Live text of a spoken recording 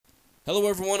Hello,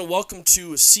 everyone, and welcome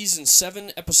to Season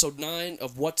 7, Episode 9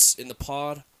 of What's in the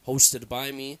Pod, hosted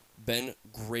by me, Ben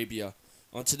Grabia.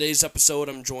 On today's episode,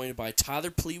 I'm joined by Tyler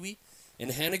Plewy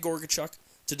and Hannah Gorgachuk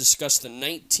to discuss the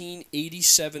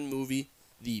 1987 movie,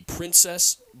 The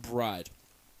Princess Bride.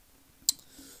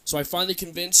 So I finally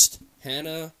convinced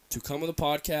Hannah to come on the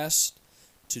podcast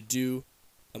to do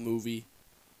a movie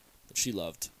that she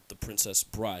loved, The Princess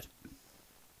Bride.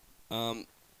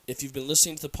 If you've been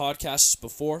listening to the podcasts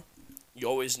before, you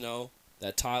always know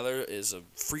that Tyler is a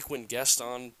frequent guest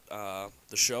on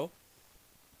the show,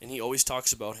 and he always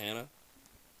talks about Hannah.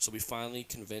 So we finally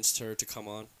convinced her to come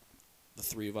on, the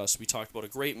three of us. We talked about a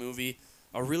great movie,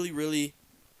 a really, really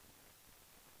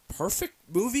perfect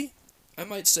movie. I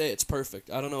might say it's perfect.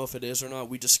 I don't know if it is or not.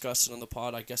 We discussed it on the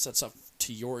pod. I guess that's up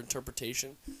to your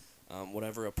interpretation,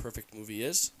 whatever a perfect movie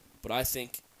is. But I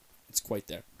think it's quite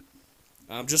there.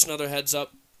 Just another heads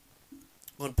up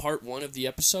on part 1 of the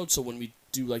episode, so when we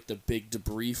do like the big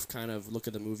debrief kind of look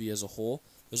at the movie as a whole,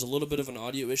 there's a little bit of an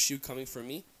audio issue coming from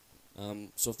me.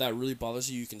 So if that really bothers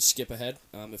you, you can skip ahead.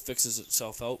 It fixes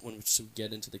itself out when we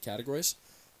get into the categories.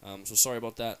 So sorry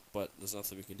about that, but there's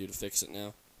nothing we can do to fix it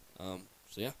now. So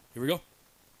yeah, here we go.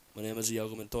 My name is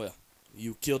Iago Montoya.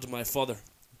 You killed my father.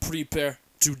 Prepare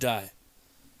to die.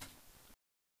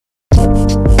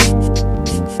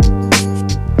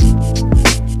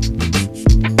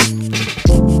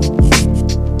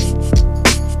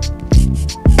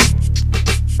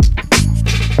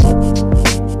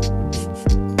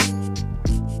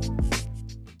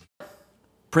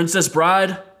 Princess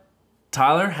Bride,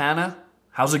 Tyler, Hannah,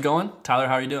 how's it going? Tyler,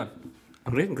 how are you doing?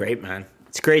 I'm doing great, man.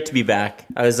 It's great to be back.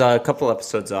 I was a couple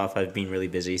episodes off. I've been really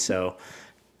busy, so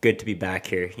good to be back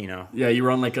here, you know. Yeah, you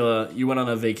went on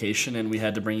a vacation and we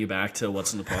had to bring you back to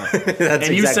What's in the Pot.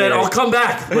 And you said, I'll come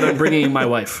back, but I'm bringing my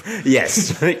wife.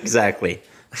 Yes, exactly.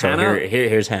 So Hannah?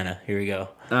 here's Hannah. Here we go.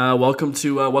 Welcome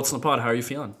to What's in the Pod. How are you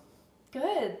feeling?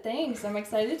 Good, thanks. I'm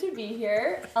excited to be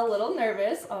here. A little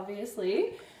nervous,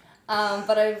 obviously.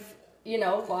 But I've,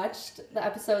 watched the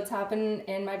episodes happen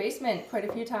in my basement quite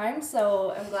a few times,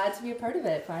 so I'm glad to be a part of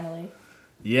it, finally.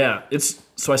 Yeah,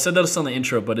 so I said that on the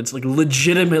intro, but it's like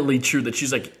legitimately true that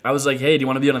she's like, I was like, hey, do you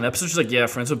want to be on an episode? She's like, yeah,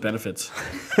 friends with benefits.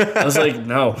 I was like,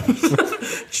 no.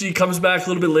 She comes back a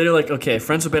little bit later like, okay,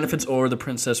 friends with benefits or The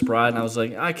Princess Bride, and I was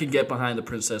like, I could get behind The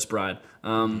Princess Bride.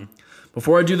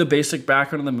 Before I do the basic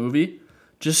background of the movie,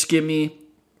 just give me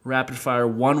rapid fire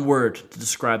one word to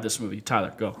describe this movie.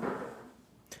 Tyler, go.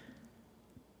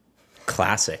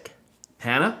 Classic.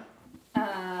 Hannah?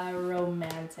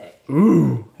 Romantic.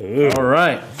 Ooh. All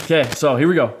right. Okay, so here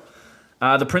we go.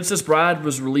 The Princess Bride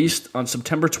was released on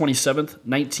September 27th,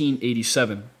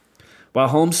 1987. While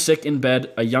home sick in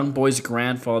bed, a young boy's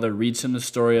grandfather reads him the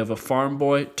story of a farm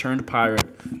boy turned pirate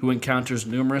who encounters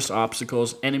numerous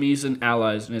obstacles, enemies, and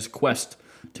allies in his quest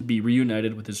to be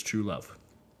reunited with his true love.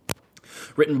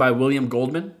 Written by William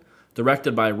Goldman,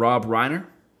 directed by Rob Reiner,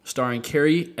 starring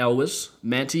Cary Elwes,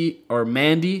 Mandy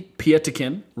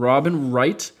Patinkin, Robin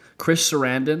Wright, Chris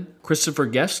Sarandon, Christopher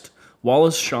Guest,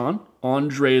 Wallace Shawn,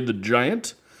 Andre the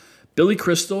Giant, Billy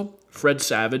Crystal, Fred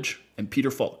Savage, and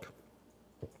Peter Falk.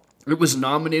 It was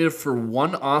nominated for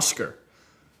 1 Oscar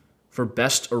for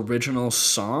Best Original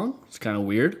Song. It's kind of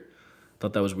weird.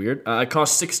 Thought that was weird. It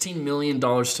cost $16 million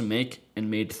to make and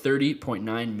made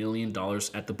 $30.9 million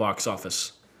at the box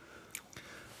office.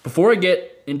 Before I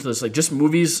get into this, like, just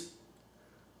movies,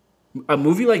 a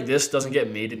movie like this doesn't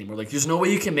get made anymore. Like, there's no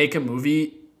way you can make a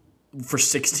movie for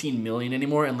 $16 million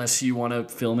anymore unless you want to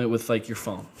film it with, like, your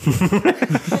phone.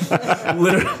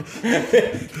 Literally.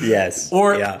 Yes.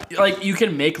 Or, like, you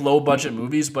can make low-budget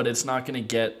movies, but it's not going to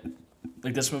get,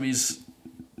 like, this movie's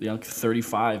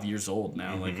 35 years old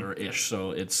now, like, or ish.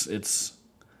 So this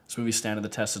movie's standing the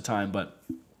test of time, but...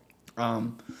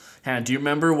 Hannah, do you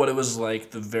remember what it was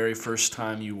like the very first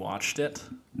time you watched it,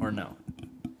 or no?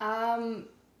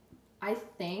 I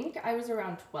think I was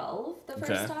around 12 the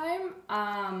first time.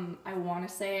 I want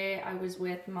to say I was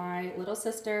with my little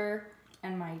sister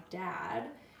and my dad,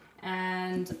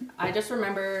 and I just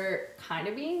remember kind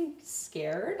of being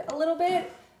scared a little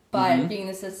bit, but being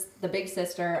the big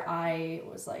sister, I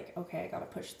was like, okay, I gotta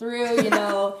push through,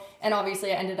 and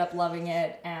obviously I ended up loving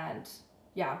it, and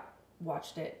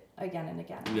watched it again and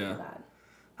again after that.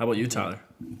 How about you, Tyler?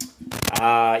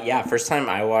 First time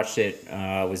I watched it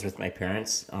was with my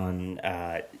parents on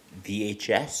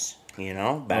VHS,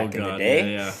 back in the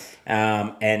day.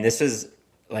 Yeah. And this was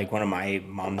like one of my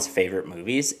mom's favorite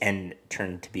movies and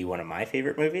turned to be one of my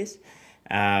favorite movies,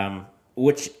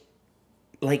 which,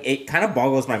 like, it kind of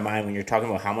boggles my mind when you're talking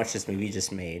about how much this movie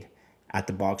just made at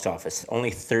the box office. Only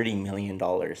 $30 million.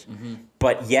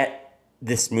 But yet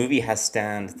this movie has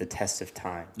stand the test of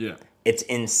time. Yeah. It's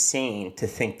insane to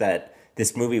think that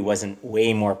this movie wasn't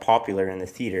way more popular in the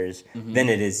theaters than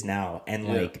it is now. And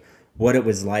like what it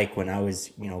was like when I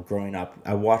was, growing up.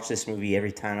 I watched this movie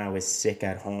every time I was sick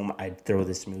at home. I'd throw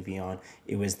this movie on.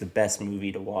 It was the best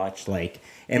movie to watch. Like,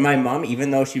 and my mom,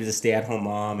 even though she was a stay-at-home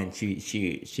mom and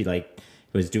she like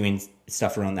was doing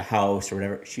stuff around the house or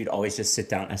whatever, she'd always just sit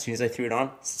down. As soon as I threw it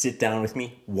on, sit down with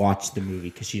me, watch the movie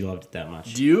because she loved it that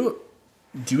much.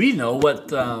 Do we know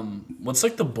what's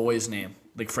like the boy's name?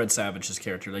 Like Fred Savage's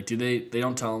character. Like, they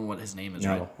don't tell him what his name is,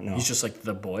 right? No. He's just like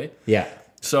the boy. Yeah.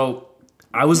 So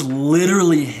I was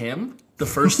literally him. The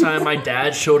first time my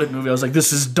dad showed a movie, I was like,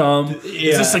 "This is dumb.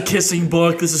 Is this a kissing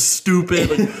book? This is stupid.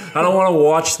 Like, I don't want to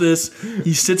watch this."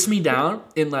 He sits me down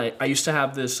and like I used to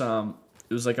have this. It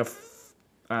was like I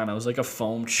don't know. It was like a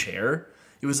foam chair.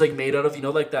 It was like made out of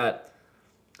like that.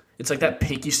 It's like that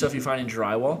pinky stuff you find in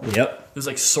drywall. Yep. It was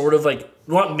like sort of like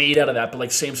not made out of that, but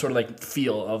like same sort of like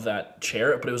feel of that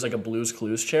chair. But it was like a Blue's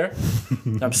Clues chair.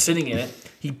 I'm sitting in it.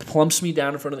 He plumps me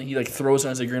down in front of it. He like throws it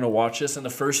and he's like, "You're gonna watch this." And the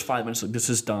first 5 minutes, like, this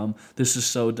is dumb. This is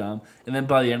so dumb. And then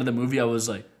by the end of the movie, I was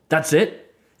like, "That's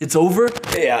it. It's over."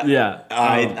 Yeah. Yeah.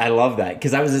 I love that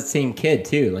because I was the same kid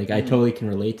too. Like I totally can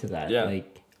relate to that. Yeah.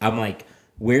 Like I'm like,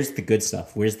 where's the good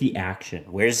stuff? Where's the action?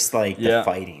 Where's like the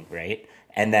fighting, right?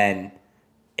 And then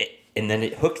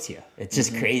it hooks you. It's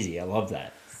just crazy. I love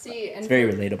that. See, and it's very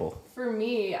relatable. For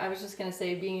me, I was just gonna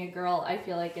say, being a girl, I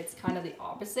feel like it's kind of the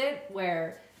opposite,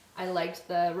 where I liked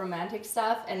the romantic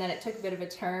stuff, and then it took a bit of a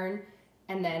turn,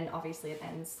 and then obviously it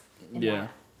ends in that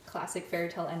classic fairy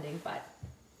tale ending, but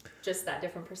just that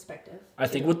different perspective. I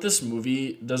think what this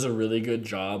movie does a really good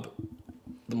job,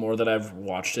 the more that I've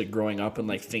watched it growing up and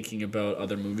like thinking about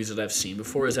other movies that I've seen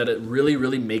before, is that it really,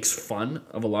 really makes fun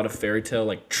of a lot of fairy tale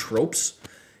like tropes,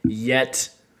 yet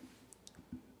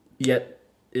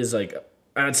is like,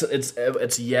 and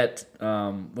it's yet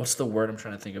what's the word I'm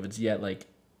trying to think of? It's yet like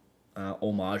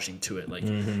homaging to it. Like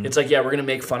it's like, we're gonna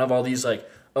make fun of all these like,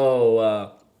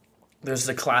 there's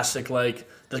the classic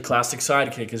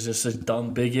sidekick is just a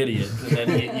dumb big idiot, and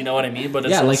then you know what I mean. But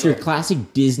it's like also, your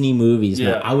classic Disney movies.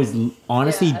 Yeah. Man. I was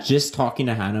honestly just talking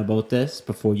to Hannah about this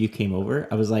before you came over.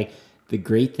 I was like, the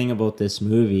great thing about this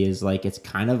movie is like it's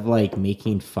kind of like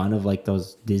making fun of like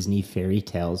those Disney fairy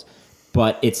tales,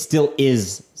 but it still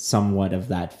is somewhat of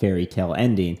that fairy tale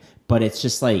ending. But it's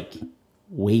just like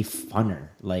way funner.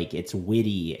 Like it's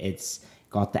witty. It's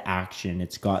got the action.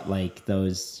 It's got like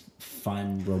those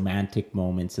fun romantic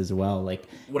moments as well. Like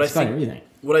it's got everything.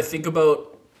 What I think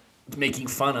about making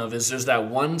fun of is there's that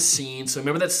one scene. So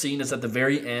remember that scene is at the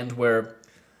very end where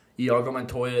Iago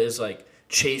Montoya is like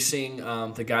chasing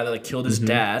the guy that like killed his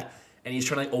dad, and he's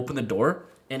trying to like, open the door,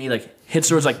 and he like hits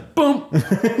her. It's like boom,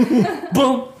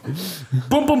 boom,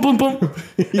 boom, boom, boom, boom,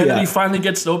 and then he finally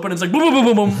gets it open. It's like boom, boom,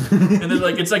 boom, boom, boom, and then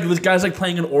like it's like this guy's like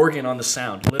playing an organ on the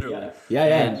sound, literally.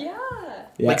 Yeah.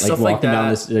 Like stuff like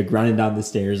that. Running down the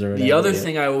stairs or whatever. The other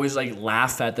thing I always like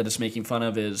laugh at that it's making fun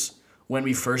of is when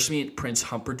we first meet Prince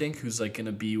Humperdinck, who's like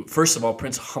gonna be, first of all,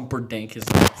 Prince Humperdinck is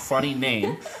a funny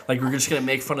name. Like we're just gonna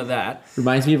make fun of that.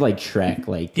 Reminds me of like Shrek.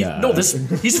 Like he's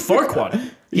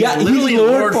Farquaad. He's literally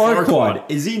Lord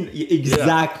Farquaad. Is he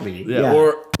exactly? Yeah.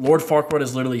 Or Lord Farquaad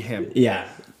is literally him. Yeah.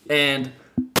 And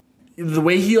the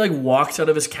way he like walks out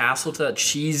of his castle to that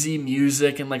cheesy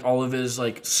music and like all of his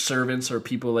like servants or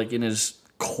people like in his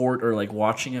court or like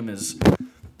watching him is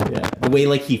the way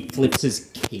like he flips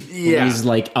his cape when he's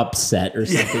like upset or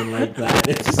something like that.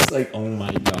 It's just like, oh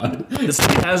my god. This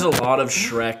movie has a lot of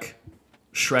Shrek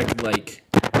like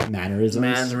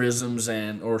mannerisms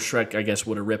and or Shrek I guess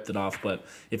would have ripped it off, but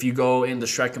if you go in the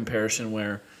Shrek comparison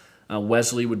where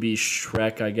Wesley would be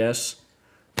Shrek I guess,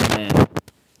 and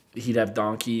he'd have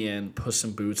Donkey and Puss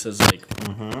in Boots as like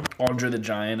Andre the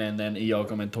Giant, and then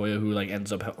Iago Montoya who like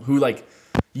ends up who like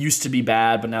used to be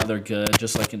bad but now they're good,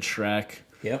 just like in Shrek.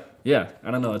 Yep. Yeah, I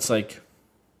don't know. It's like,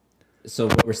 so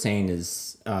what we're saying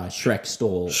is Shrek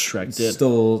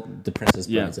stole the Princess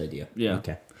Bride's idea. Yeah.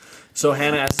 Okay. So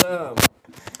Hannah, so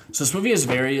this movie is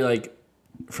very like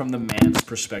from the man's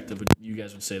perspective. You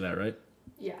guys would say that, right?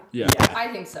 Yeah.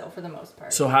 I think so for the most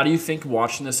part. So how do you think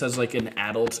watching this as like an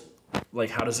adult, like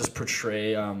how does this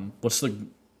portray? I don't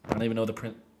even know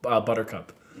the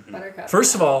Buttercup. Buttercup.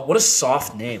 First of all, what a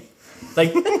soft name.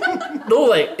 Like, no,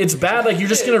 like, it's bad. Like, you're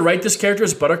just going to write this character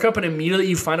as Buttercup, and immediately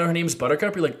you find out her name's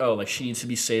Buttercup, you're like, oh, like, she needs to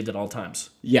be saved at all times.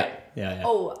 Yeah.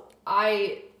 Oh,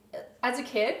 as a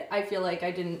kid, I feel like I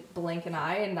didn't blink an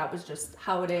eye, and that was just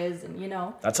how it is, and, you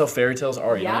know. That's how fairy tales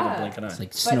are. You don't even blink an eye. It's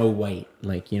like Snow White,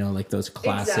 like, you know, like those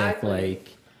classic, like,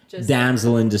 just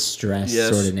damsel in distress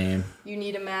Yes. sort of name. you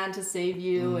need a man to save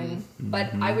you, and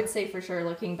but I would say for sure,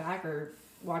 looking back or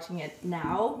watching it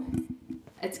now,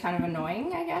 it's kind of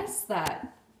annoying, I guess,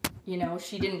 that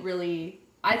she didn't really.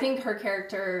 I think her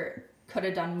character could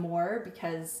have done more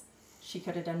because she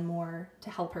could have done more to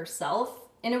help herself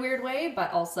in a weird way,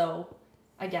 but also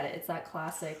I get it. It's that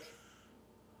classic,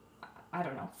 I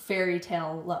don't know, fairy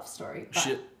tale love story.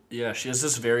 But She has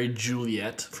this very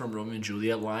Juliet from Romeo and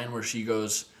Juliet line where she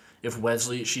goes,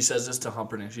 she says this to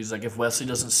Humperdinck, she's like, if Wesley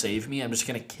doesn't save me, I'm just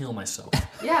going to kill myself.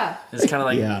 yeah, It's kind of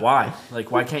like, Yeah. why?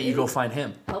 Like, why can't you go find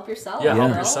him? help yourself. Yeah, help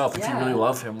girl. yourself. If you Yeah. really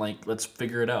love him, like, let's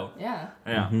figure it out. Yeah,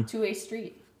 Yeah. two-way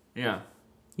street. Yeah.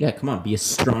 Yeah, come on, be a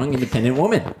strong, independent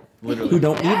woman Literally. who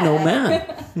don't need no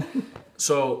man.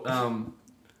 So,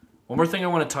 one more thing I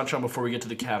want to touch on before we get to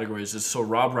the categories is, so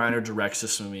Rob Reiner directs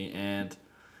this movie, and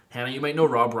Hannah, you might know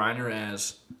Rob Reiner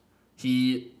as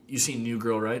you seen New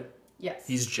Girl, right? Yes.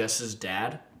 He's Jess's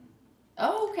dad,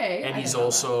 Oh, okay. and I he's didn't know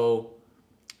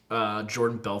also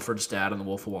Jordan Belfort's dad on The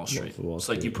Wolf of Wall Street. of Wall It's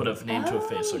like you Street, put a name that. to a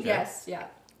face, Oh, okay? Yes, yeah.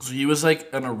 So he was like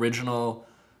an original.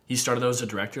 He started out as a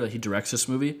director. Like he directs this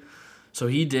movie. So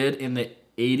he did in the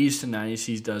 80s to 90s.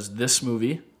 He does this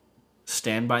movie,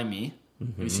 Stand by Me.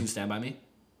 Have you seen Stand by Me?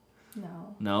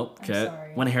 No. No. I'm Okay.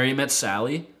 sorry. When Harry Met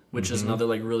Sally, which is another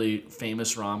like really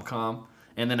famous rom com,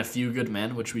 and then A Few Good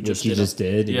Men, which we just Which you did. just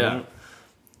did. Yeah.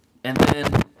 And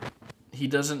then he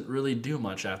doesn't really do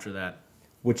much after that,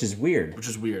 Which is weird. which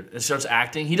is weird. It starts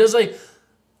acting. He does like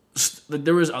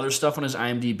there was other stuff on his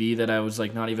IMDb that I was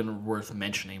like not even worth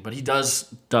mentioning, but he does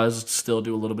still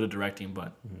do a little bit of directing.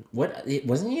 But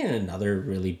Wasn't he in another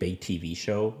really big TV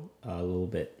show a little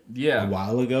bit yeah, a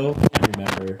while ago? I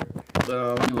remember.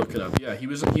 let me look it up. Yeah, he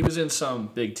was in some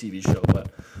big TV show,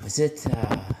 but Was it?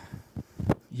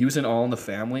 he was in All in the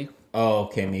Family. Oh,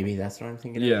 okay. Maybe that's what I'm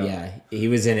thinking. Yeah. Of. Yeah. He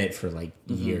was in it for like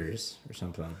years or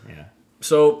something. Yeah.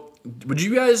 So would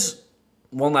you guys?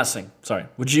 One last thing. Sorry.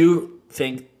 Would you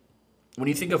think? When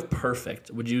you think of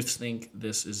perfect, would you think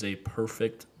this is a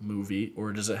perfect movie,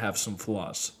 or does it have some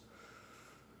flaws?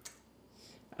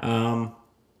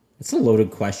 It's a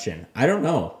loaded question. I don't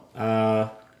know. I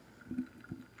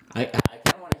kind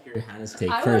of want to hear Hannah's take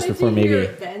I first wanted before to maybe.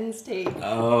 hear Ben's take.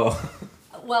 Oh.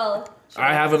 Well,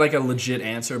 I have like a legit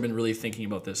answer. I've been really thinking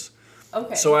about this.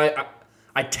 okay. So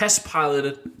I test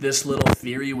piloted this little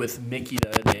theory with Mickey the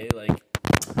other day, like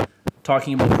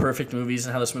talking about perfect movies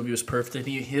and how this movie was perfect. And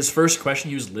his first question,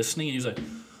 he was listening, and he was like,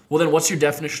 well, then what's your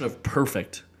definition of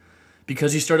perfect?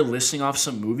 Because he started listing off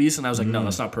some movies, and I was like, no,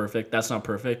 that's not perfect. That's not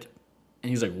perfect. And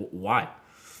he was like, why?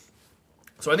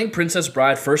 So I think Princess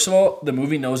Bride, first of all, the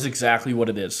movie knows exactly what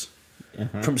it is.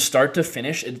 From start to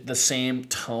finish, the same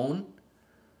tone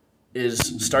is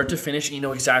start to finish, and you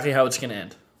know exactly how it's going to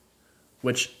end.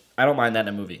 Which, I don't mind that in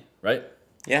a movie, right?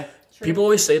 Yeah. True. People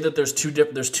always say that there's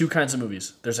two kinds of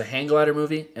movies. There's a hang glider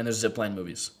movie and there's zipline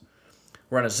movies.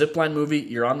 We're on a zipline movie,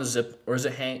 you're on the zip, or is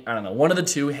it I don't know, one of the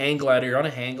two, hang glider, you're on a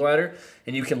hang glider,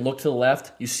 and you can look to the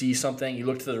left, you see something, you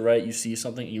look to the right, you see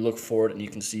something, you look forward, and you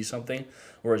can see something.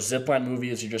 Or a zipline movie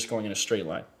is you're just going in a straight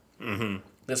line. Mm-hmm.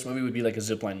 This movie would be like a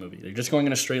zipline movie. You're just going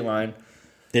in a straight line.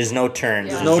 There's no turns.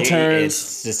 Yeah. There's No turns.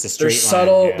 It's just a straight There's line.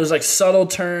 subtle, yeah. there's like subtle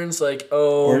turns, like,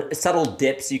 Or subtle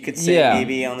dips, you could say, yeah,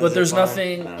 maybe. On the but there's zip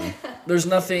line. nothing. There's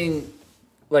nothing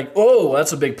like, oh,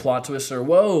 that's a big plot twist, or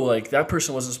whoa, like that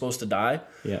person wasn't supposed to die.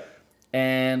 Yeah.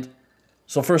 And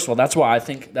so, first of all, that's why I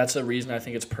think that's the reason I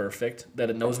think it's perfect, that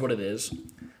it knows what it is.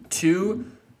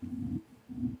 Two,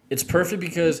 it's perfect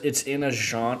because it's in a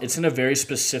genre. It's in a very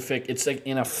specific. It's like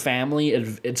in a family.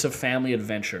 It's a family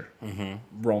adventure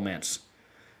romance.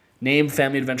 Name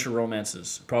family adventure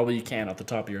romances. Probably you can off the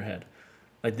top of your head.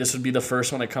 Like this would be the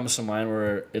first one that comes to mind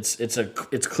where it's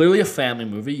clearly a family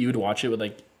movie. You would watch it with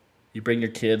like, you bring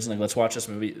your kids and like, let's watch this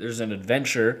movie. There's an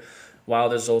adventure, while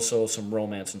there's also some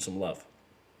romance and some love.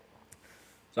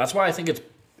 So that's why I think it's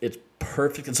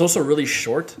perfect. It's also really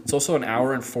short. It's also an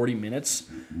hour and 40 minutes,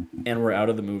 and we're out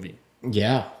of the movie.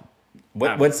 Yeah.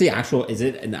 What's the actual? Is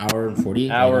it an hour and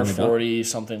 40? Hour Like on the dot? 40,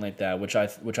 something like that, which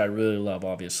I really love.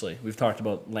 Obviously, we've talked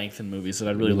about length in movies that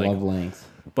I really like. Love length.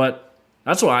 But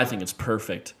that's why I think it's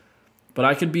perfect. But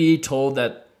I could be told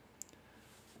that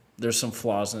there's some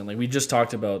flaws in it. Like we just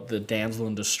talked about the damsel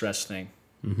in distress thing.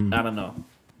 I don't know.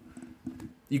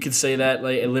 You could say that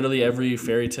like literally every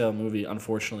fairy tale movie,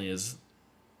 unfortunately, is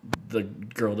the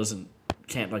girl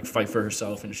can't like fight for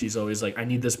herself, and she's always like, I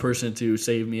need this person to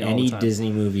save me all Any the time.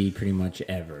 Disney movie, pretty much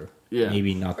ever. Yeah.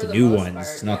 Maybe not For the the new most ones,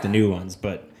 part, not the yeah. new ones,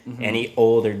 but Any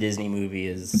older Disney movie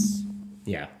is.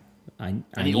 yeah. I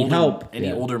Any need older, help. Any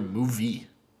Yeah. older movie.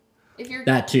 If you're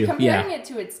That too, comparing yeah. it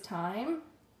to its time,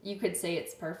 you could say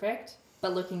it's perfect.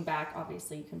 But looking back,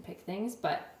 obviously you can pick things,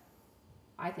 but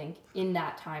I think in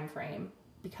that time frame,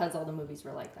 because all the movies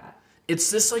were like that.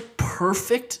 It's this like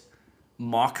perfect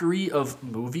mockery of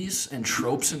movies and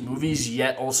tropes in movies,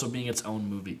 yet also being its own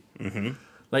movie. Mm-hmm.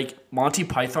 Like Monty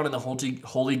Python and the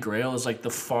Holy Grail is like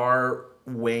the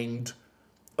far-winged,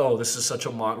 oh, this is such a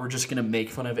we're just going to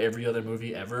make fun of every other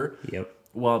movie ever. Yep.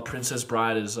 While Princess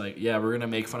Bride is like, yeah, we're going to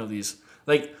make fun of these.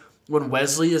 Like when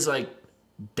Wesley is like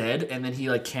dead and then he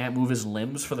like can't move his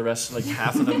limbs for the rest of like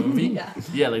half of the movie.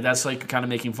 Yeah, like that's like kind of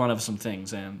making fun of some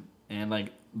things. And like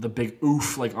the big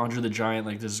oof, like Andre the Giant,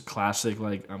 like this classic,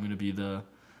 like I'm going to be the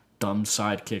dumb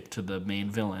sidekick to the main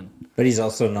villain. But he's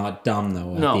also not dumb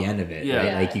though at the end of it. Yeah. Right?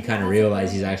 Yeah. Like you kind of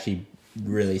realize he's actually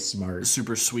really smart.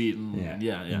 Super sweet and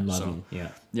yeah. And loving. So, yeah.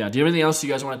 yeah. Do you have anything else you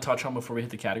guys want to touch on before we hit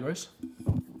the categories?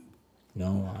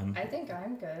 No, I think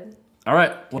I'm good. All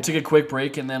right, we'll take a quick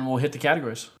break and then we'll hit the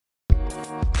categories.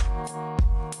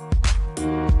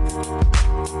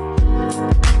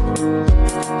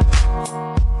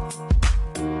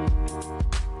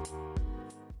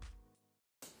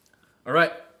 All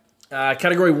right,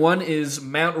 category 1 is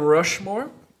Mount Rushmore,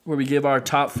 where we give our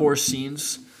top 4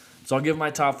 scenes. So I'll give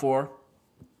my top 4.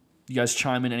 You guys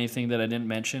chime in anything that I didn't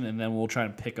mention, and then we'll try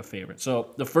and pick a favorite.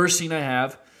 So the first scene I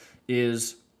have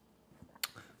is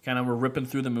kind of, we're ripping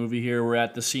through the movie here. We're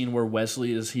at the scene where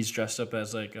Wesley he's dressed up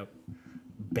as like a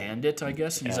bandit, I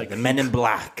guess. And he's like the Men in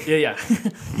Black. Yeah.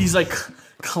 He's like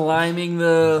climbing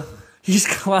the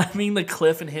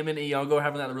cliff, and him and Iago are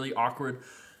having that really awkward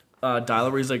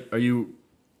dialogue where he's like, Are you?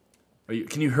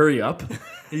 Can you hurry up? And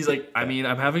he's like, I mean,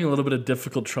 I'm having a little bit of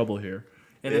difficult trouble here.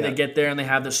 And then they get there and they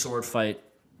have the sword fight.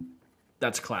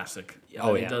 That's classic.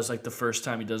 Oh, He yeah. does like the first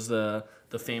time he does the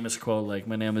famous quote like,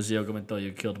 "My name is Iago Montoya.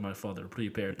 You killed my father.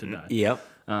 Prepare to die." Yep.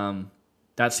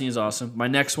 That scene is awesome. My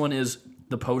next one is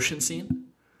the potion scene,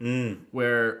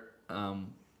 where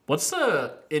what's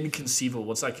the inconceivable?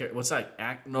 What's that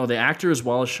act? No, the actor is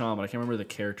Wallace Shawn, but I can't remember the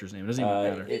character's name. It doesn't even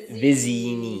matter.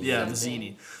 Vizzini. Yeah,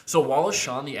 Vizzini. So Wallace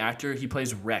Shawn, the actor, he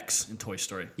plays Rex in Toy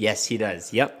Story. Yes, he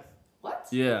does. Yep. What?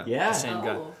 Yeah, Yeah. the same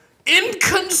guy. Oh.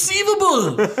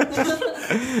 Inconceivable.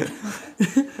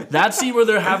 That scene where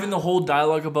they're having the whole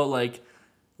dialogue about like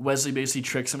Wesley basically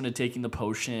tricks him into taking the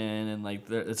potion, and like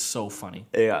it's so funny.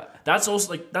 Yeah. That's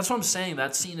also like that's what I'm saying.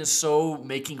 That scene is so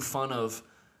making fun of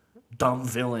dumb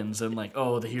villains and like,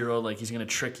 oh, the hero, like he's gonna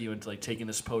trick you into like taking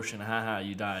this potion. Haha,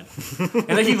 you died. And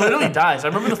then he literally dies. I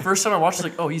remember the first time I watched it,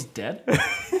 like, oh, he's dead.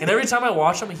 And every time I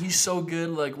watch him, he's so good.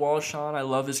 Like Wallace Shawn, I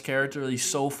love his character. He's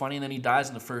so funny, and then he dies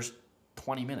in the first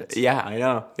 20 minutes. Yeah, I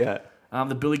know. Yeah.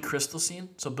 The Billy Crystal scene.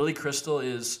 So Billy Crystal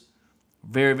is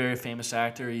very, very famous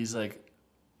actor. He's like,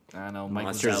 I don't know, Mike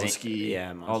Monsters, Wazowski,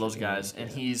 yeah, all those Monsters, guys. And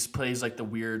he's plays like the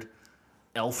weird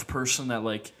elf person that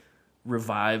like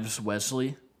revives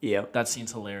Wesley. Yep. That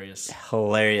scene's hilarious.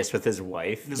 Hilarious with his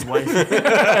wife. His wife.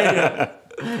 Yeah.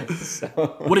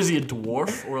 What is he, a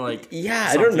dwarf or like? Yeah,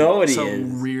 I don't know what he some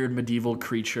is. weird medieval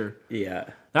creature. Yeah.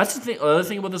 That's the thing. Other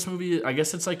thing about this movie, I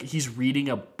guess it's like he's reading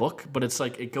a book, but it's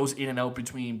like it goes in and out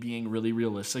between being really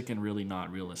realistic and really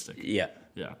not realistic. Yeah.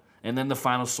 Yeah. And then the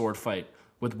final sword fight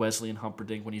with Wesley and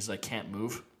Humperdinck when he's like can't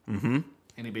move. Mm-hmm.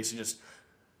 And he basically just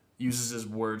uses his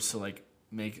words to like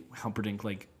make Humperdinck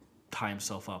like tie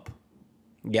himself up.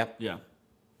 Yep. Yeah.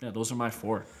 Yeah, those are my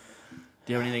 4.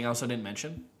 Do you have anything else I didn't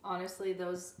mention? Honestly,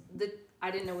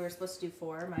 I didn't know we were supposed to do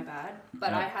 4. My bad.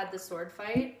 But I had the sword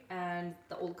fight and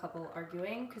the old couple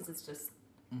arguing because it's just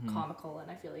comical, and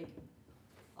I feel like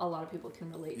a lot of people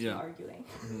can relate to arguing.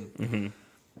 Mm-hmm.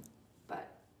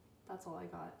 But that's all I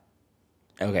got.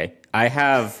 Okay. I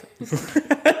have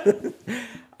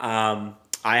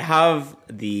I have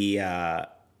the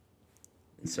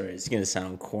sorry, it's gonna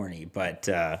sound corny, but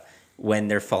when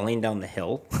they're falling down the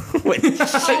hill. Oh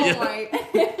my.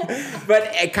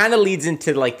 But it kind of leads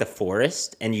into like the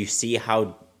forest, and you see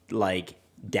how like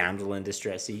damsel in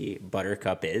distressy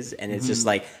Buttercup is, and it's just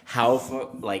like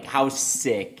how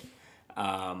sick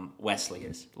Wesley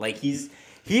is. Like he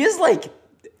is like,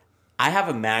 I have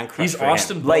a man crush. He's for him.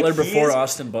 Austin Butler Like, before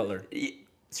Austin Butler.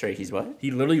 Sorry, he's what?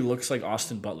 He literally looks like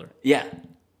Austin Butler Yeah.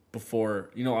 before.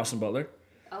 You know Austin Butler?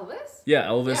 Elvis? Yeah,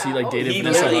 Elvis. He Yeah, like oh, dated he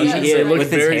Vanessa literally- Hudgens. yeah, They look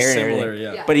with his very hair and similar.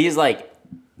 everything. Yeah.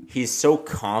 But he's so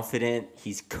confident.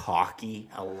 He's cocky.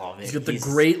 I love it. He's got the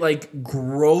great like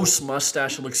gross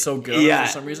mustache. It looks so good Yeah.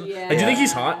 for some reason. Yeah. Like, do you think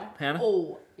he's hot, Hannah?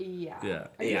 Oh, yeah. Yeah.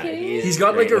 Are you Yeah, kidding he me? is. He's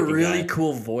got like a Great-looking really guy.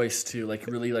 cool voice too, like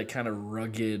really like kind of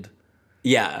rugged.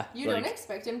 Yeah. You like- don't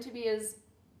expect him to be as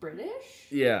British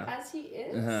Yeah. as he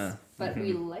is, Uh-huh. but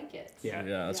we like it. Yeah.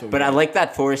 Yeah, that's what. But I like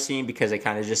that forest scene because it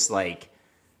kind of just like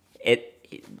it.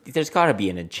 there's got to be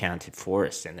an enchanted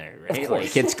forest in there, right? course.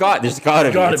 Like there's got to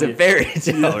be. Gotta It's a be. fairy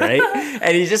tale, right?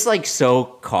 And he's just like so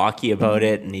cocky about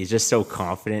it, and he's just so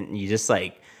confident, and you're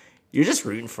just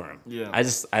rooting for him. Yeah.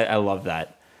 I love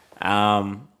that.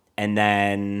 And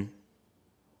then,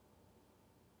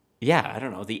 yeah, I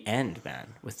don't know, the end,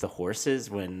 man, with the horses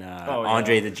when yeah.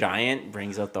 Andre the Giant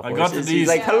brings out the I horses. got to He's these.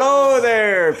 like, "Hello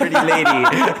there, pretty lady."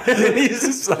 And he's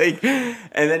just like, and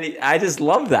then I just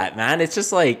love that, man. It's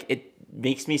just like it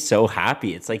makes me so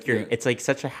happy. It's like it's like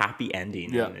such a happy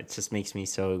ending, Yeah. and it just makes me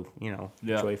so Yeah.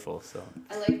 joyful. So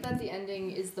I like that the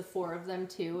ending is the four of them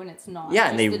too, and it's not Yeah, just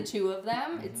and they- the two of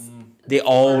them. It's they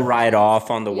all ride off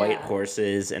on the white Yeah.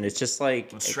 horses, and it's just like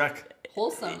That's Shrek.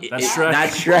 wholesome. That's yeah. Shrek.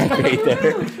 That's Shrek right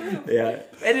there. Yeah,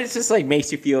 and it's just like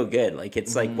makes you feel good. Like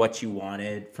it's like what you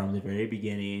wanted from the very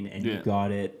beginning, and Yeah. you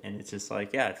got it, and it's just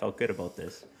like I felt good about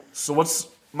this. So what's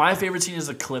my favorite scene is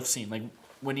the cliff scene, like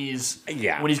when he's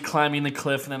climbing the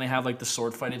cliff and then they have like the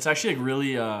sword fight. It's actually like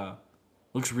really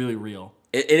looks really real.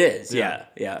 It is, Yeah.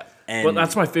 yeah. And But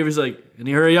that's my favorite. He's like, and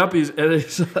you hurry up. He's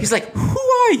he's like, "Who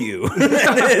are you?"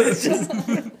 It's just,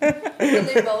 And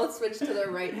they both switch to their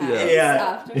right hands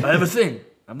Yeah. after. I have a thing.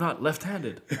 I'm not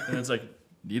left-handed, and it's like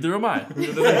neither am I. And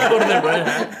then they go to their right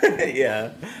hand.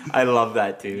 yeah, I love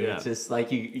that too. Yeah. It's just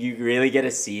like you really get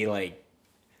to see like,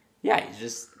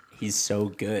 he's so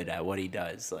good at what he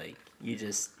does. Like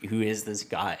who is this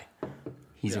guy?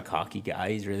 He's a cocky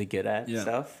guy. He's really good at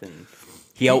stuff, and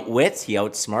he outwits, he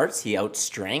outsmarts, he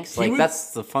outstrengths. Like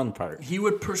that's the fun part. He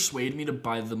would persuade me to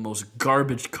buy the most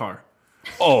garbage car.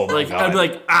 Oh my Like I'd be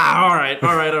like, all right,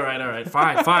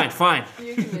 fine.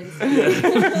 You convinced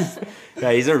me.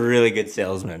 Yeah, he's a really good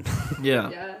salesman. Yeah.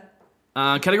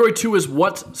 Yeah. Category 2 is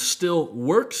what still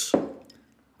works.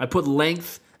 I put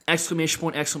length, exclamation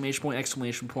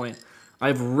point.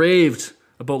 I've raved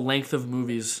about length of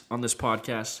movies on this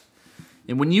podcast.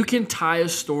 And when you can tie a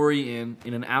story in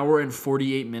an hour and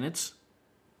 48 minutes,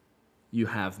 you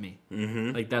have me.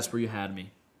 Mm-hmm. Like, that's where you had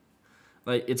me.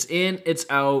 Like, it's in, it's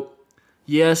out.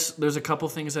 Yes, there's a couple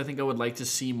things I think I would like to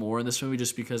see more in this movie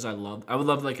just because I would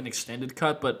love like an extended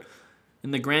cut, but in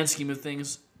the grand scheme of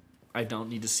things, I don't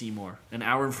need to see more. An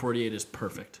hour and 48 is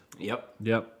perfect. Yep.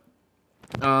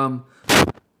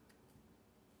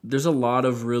 There's a lot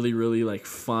of really, really like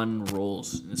fun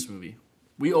roles in this movie.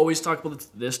 We always talk about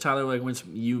this, Tyler, like when it's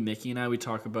you, Mickey, and I, we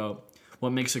talk about what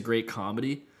makes a great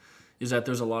comedy is that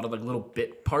there's a lot of like little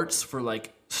bit parts for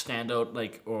like standout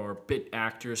like or bit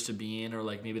actors to be in, or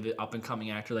like maybe the up and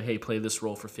coming actor, like, hey, play this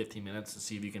role for 15 minutes and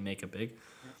see if you can make it big.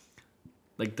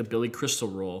 Like the Billy Crystal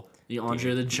role, the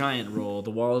Andre the Giant role, the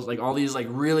Wallace, like all these like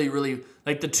really, really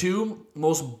like the two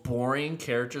most boring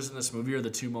characters in this movie are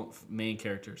the two main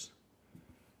characters.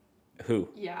 Who?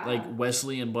 Yeah. Like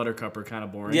Wesley and Buttercup are kind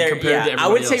of boring Yeah, compared to everybody I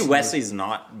would else say in the Wesley's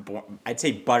not. I'd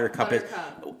say Buttercup is.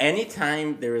 Buttercup.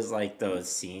 Anytime there was like those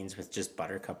scenes with just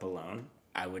Buttercup alone,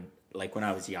 I would like when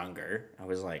I was younger. I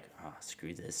was like, oh,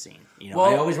 screw this scene. You know,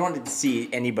 Well, I always wanted to see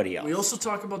anybody else. We also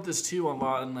talk about this too a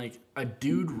lot, and like a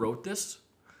dude wrote this,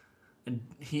 and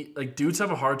he like dudes have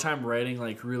a hard time writing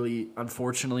like really,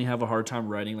 unfortunately, have a hard time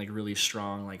writing like really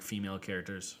strong like female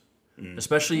characters,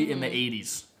 especially in the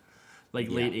 '80s, like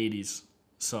late '80s.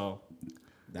 So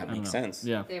that I don't makes know. sense.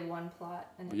 Yeah, They have one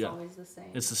plot, and it's Yeah. always the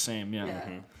same. it's the same. Yeah.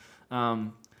 yeah.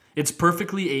 It's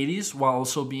perfectly '80s while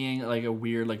also being like a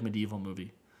weird like medieval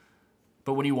movie.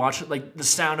 But when you watch it, like the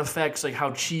sound effects, like how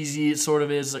cheesy it sort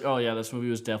of is, like oh yeah, this movie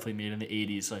was definitely made in the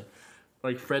 '80s.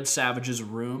 Like Fred Savage's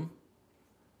Room.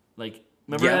 Like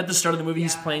remember Yeah. at the start of the movie,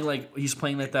 he's Yeah. playing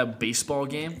like that baseball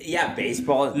game. Yeah,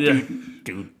 baseball. Yeah.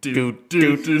 Dude.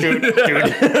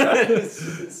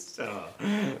 So,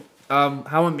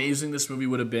 How amazing this movie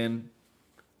would have been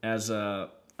as a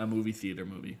movie theater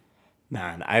movie.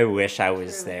 man, I wish I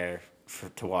was there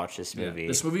to watch this Yeah. movie.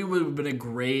 This movie would have been a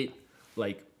great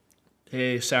like,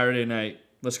 hey, Saturday night,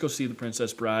 let's go see The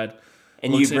Princess Bride.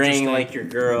 And Looks you bring interesting. like your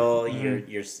girl, you're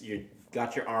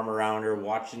got your arm around her,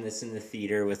 watching this in the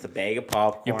theater with a bag of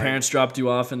popcorn. Your parents dropped you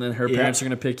off, and then her Yeah. parents are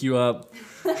gonna pick you up.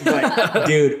 But,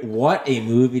 dude, what a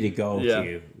movie to go Yeah.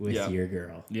 to with Yeah. your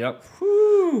girl. Yep.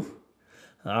 Whew.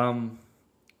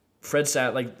 Fred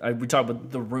sat we talked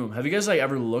about The Room. Have you guys like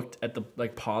ever looked at the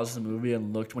like paused the movie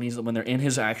and looked when they're in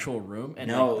his actual room? And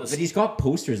No, like, but he's got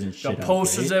posters and shit. got up,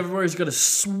 posters right? everywhere. He's got a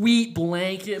sweet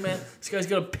blanket, man. This guy's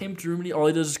got a pimped room, and all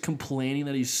he does is complaining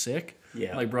that he's sick.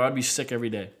 Yeah. Like bro, I'd be sick every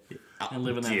day and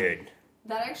live in that. Dude.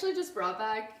 That actually just brought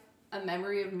back a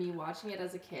memory of me watching it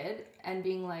as a kid and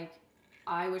being like,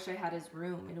 I wish I had his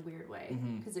room in a weird way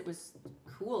because it was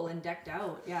cool and decked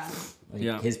out. Yeah. Like,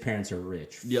 Yeah. his parents are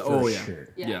rich. Yeah. For Oh yeah. sure.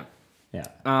 Yeah. Yeah.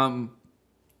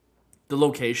 The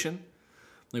location,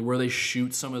 like where they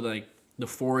shoot some of like the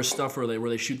forest stuff, or where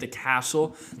they shoot the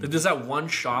castle. Like there's that one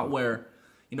shot where,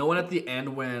 you know, when at the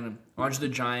end when Andre the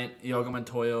Giant, Inigo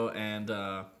Montoya, and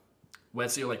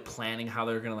Wesley are like planning how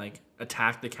they're gonna like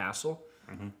attack the castle,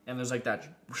 and there's like that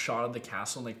shot of the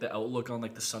castle and like the outlook on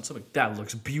like the sunset. Like that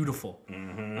looks beautiful. I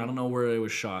don't know where it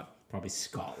was shot. Probably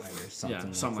Scotland or something.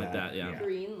 Yeah, something like that. Yeah.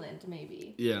 Greenland,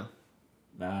 maybe. Yeah.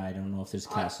 I don't know if there's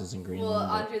castles in Greenland. Well,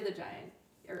 but- Andre the Giant,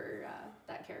 or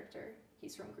that character,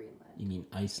 he's from Greenland. You mean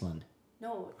Iceland?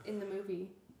 No, in the movie.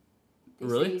 They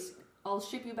Really? say he's, I'll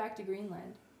ship you back to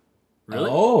Greenland. Really?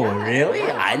 Oh, Yeah, really?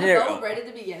 yeah, I on the never. boat right at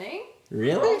the beginning.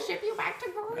 Really? I'll ship you back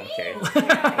to Greenland. Okay.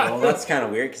 Well, that's kind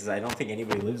of weird because I don't think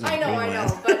anybody lives in I Greenland.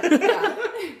 know, but yeah.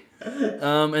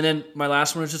 And then my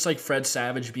last one is just like Fred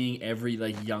Savage being every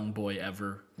like young boy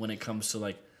ever when it comes to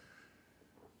like,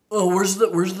 oh, where's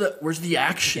the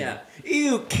action? Yeah.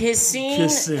 Ew, kissing.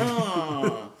 Kissing.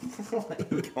 Oh,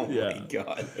 oh Yeah. my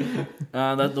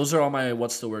god. Those are all my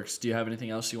what's the works. Do you have anything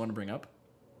else you want to bring up?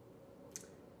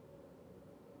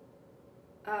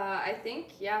 I think,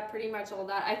 yeah, pretty much all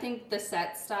that. I think the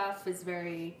set stuff is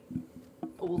very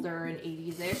older and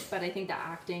 80s-ish, but I think the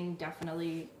acting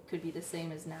definitely could be the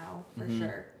same as now, for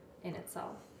sure, in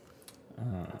itself.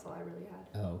 That's all I really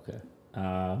had. Oh, okay.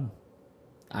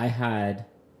 I had.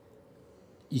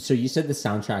 So you said the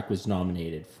soundtrack was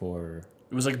nominated for.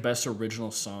 It was like best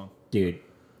original song. Dude,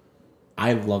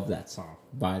 I love that song.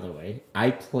 By the way,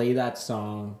 I play that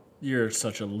song. You're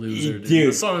such a loser, dude. Dude.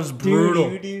 The song is brutal.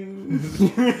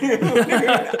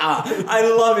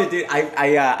 I love it, dude.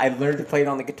 I learned to play it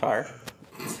on the guitar.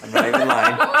 I'm not even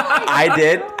lying. I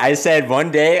did. I said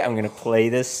one day I'm gonna play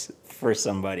this for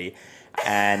somebody,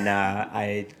 and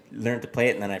I learned to play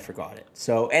it, and then I forgot it.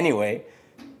 So anyway,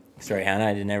 sorry, Hannah,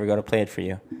 I never got to play it for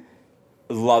you.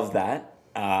 Love that.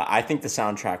 I think the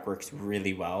soundtrack works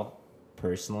really well,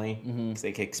 personally. 'Cause,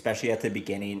 like, especially at the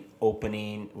beginning,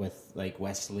 opening with like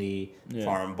Wesley,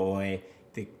 Farm Boy,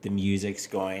 the music's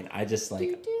going. I just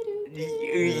like.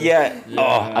 Yeah. Oh,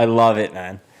 I love it,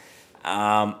 man.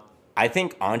 I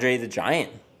think Andre the Giant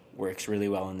works really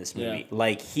well in this movie. Yeah.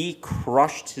 Like, he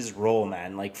crushed his role,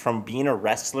 man. Like, from being a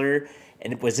wrestler,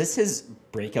 and was this his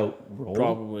breakout role?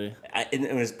 Probably. And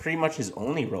it was pretty much his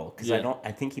only role because Yeah.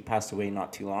 I think he passed away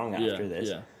not too long after this.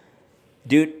 Yeah.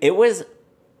 Dude, it was.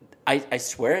 I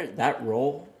swear that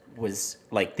role was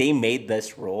like they made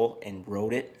this role and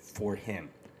wrote it for him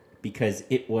because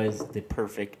it was the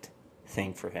perfect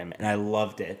thing for him, and I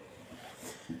loved it.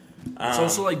 It's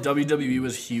also like WWE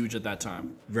was huge at that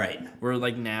time. Right. Where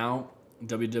like now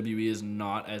WWE is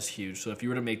not as huge. So if you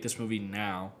were to make this movie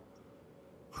now,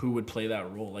 who would play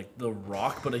that role? Like The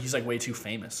Rock, but he's like way too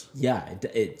famous. Yeah,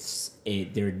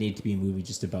 there would need to be a movie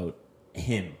just about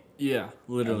him Yeah,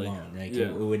 literally. alone. Like yeah.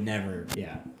 it would never.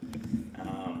 Yeah.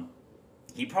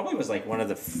 He probably was like one of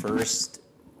the first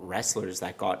wrestlers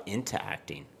that got into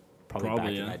acting. Probably back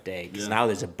Probably, in yeah. that day. Because Yeah. now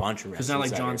there's a bunch of wrestlers. Because now like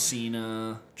that John are-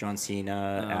 Cena, John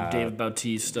Cena, David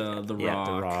Bautista, The Rock. yeah,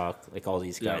 The Rock, like all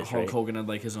these Yeah, guys, Hulk right? Hogan had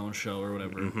like his own show or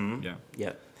whatever. Yeah.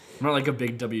 Yeah. I'm not like a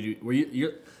big WWE. Were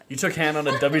you took hand on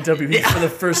a WWE for the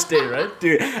first day, right?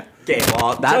 Dude, okay,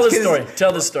 well, that's Tell the 'cause- story.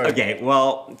 Tell the story.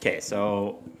 Okay,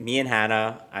 so me and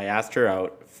Hannah, I asked her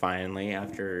out finally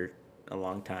after a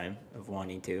long time of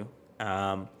wanting to.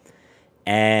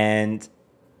 And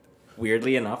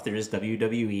weirdly enough, there is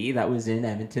WWE that was in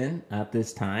Edmonton at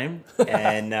this time.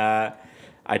 And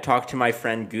I talked to my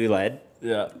friend Guled.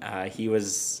 Yeah. He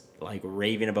was like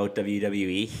raving about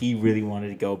WWE. He really wanted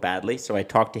to go badly. So I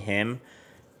talked to him,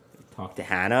 talked to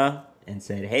Hannah, and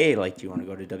said, hey, like, do you want to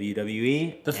go to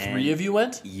WWE? The three of you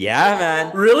went? Yeah,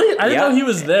 man. Really? I didn't Yeah. know he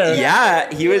was there.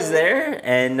 Yeah, he was there,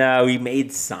 and we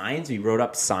made signs. We wrote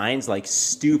up signs, like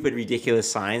stupid,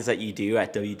 ridiculous signs that you do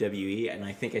at WWE. And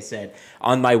I think I said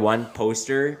on my one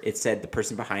poster, it said the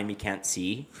person behind me can't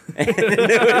see. And it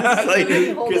was like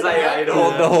because I'd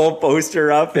hold the whole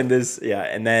poster up and this, yeah.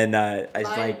 And then I was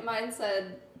like, Mine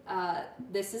said,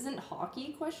 this isn't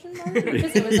hockey, question mark?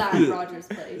 Because it was at Rogers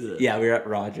Place. yeah, we were at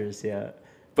Rogers, yeah.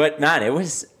 But man, it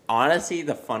was honestly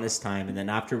the funnest time. And then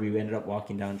after we ended up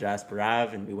walking down Jasper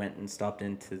Ave and we went and stopped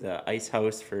into the Ice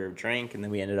House for a drink, and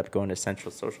then we ended up going to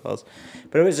Central Social House.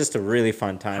 But it was just a really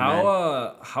fun time,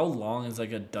 man. How long is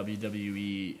like a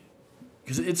WWE?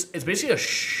 Because it's basically a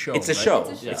show. It's a right? show.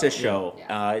 It's a It's a show. show.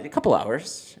 Yeah. A couple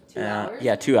hours. 2 hours?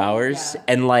 Yeah, 2 hours. Yeah.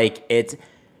 And like it's,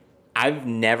 I've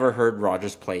never heard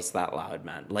Rogers Place that loud,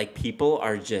 man. Like people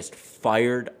are just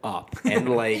fired up,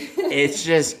 and like it's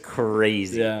just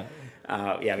crazy. Yeah.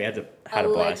 Yeah, we had A a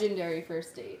blast. legendary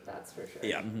first date, that's for sure.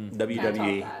 Yeah, Can't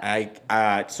WWE. top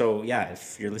that. So yeah,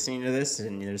 if you're listening to this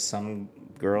and there's some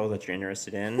girl that you're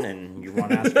interested in and you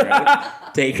want to ask her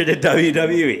out, take her to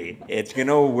WWE. It's going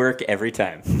to work every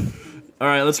time. All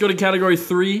right, let's go to category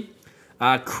 3,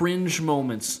 cringe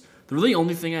moments. The really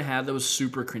only thing I had that was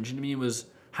super cringy to me was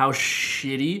how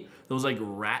shitty those like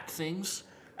rat things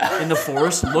in the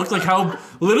forest looked. Like how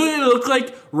literally it looked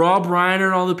like Rob Reiner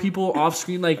and all the people off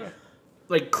screen like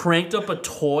cranked up a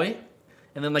toy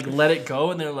and then like let it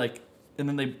go, and they're like, and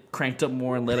then they cranked up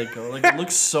more and let it go. Like it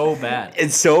looks so bad.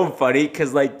 It's so funny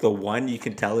because like the one you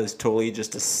can tell is totally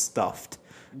just a stuffed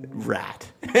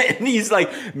rat, and he's like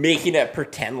making it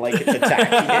pretend like it's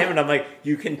attacking him, and I'm like,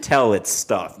 you can tell it's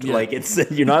stuffed. Yeah. Like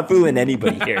it's you're not fooling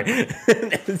anybody here.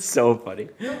 It's so funny.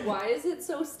 But why is it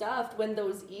so stuffed when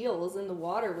those eels in the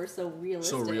water were so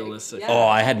realistic? So realistic. Yeah. Oh,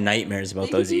 I had nightmares about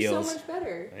They those could do eels. so much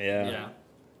better. Yeah.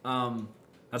 Yeah.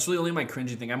 That's really only my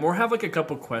cringy thing. I more have like a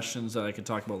couple questions that I could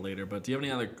talk about later. But do you have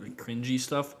any other cringy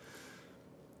stuff?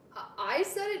 I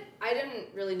said it. I didn't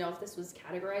really know if this was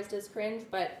categorized as cringe,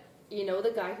 but you know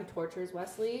the guy who tortures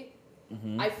Wesley.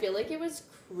 Mm-hmm. I feel like it was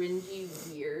cringy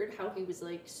weird how he was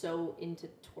like so into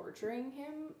torturing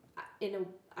him.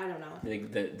 I don't know.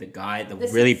 The guy, the The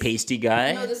really six- pasty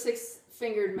guy. No, the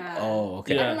six-fingered man. Oh,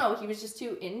 okay. Yeah. I don't know. He was just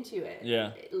too into it.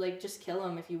 Yeah. Like just kill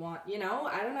him if you want. You know.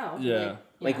 I don't know. Yeah.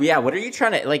 Like, yeah, what are you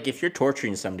trying to, like, if you're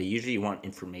torturing somebody, usually you want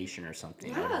information or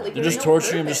something. Yeah, like They're there's just no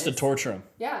torturing him just to purpose. torture him.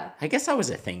 Yeah. I guess that was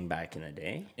a thing back in the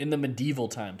day. In the medieval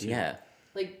time, too. Yeah.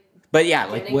 Like. But yeah,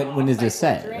 like, getting when off is by this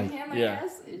set? torturing Like- him, I Yeah.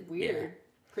 guess, is weird.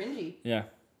 Cringy. Yeah.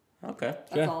 okay.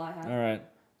 That's Okay. all I have. All right.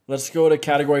 Let's go to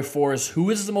category 4 is who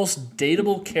is the most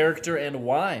dateable character and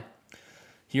why?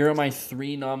 Here are my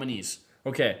 3 nominees.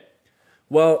 Okay.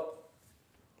 Well,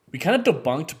 we kind of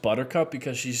debunked Buttercup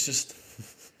because she's just...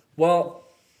 Well,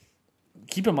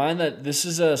 keep in mind that this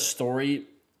is a story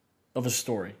of a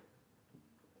story.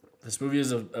 This movie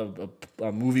is a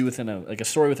movie within a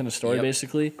story within a story, Yep.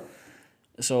 basically.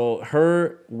 So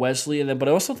her, Wesley, and then... But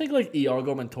I also think, like,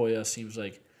 Iago Montoya seems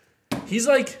like... He's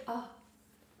like...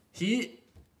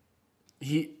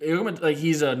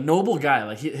 He's a noble guy.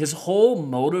 Like his whole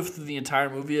motive through the entire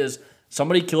movie is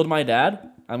somebody killed my dad.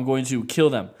 I'm going to kill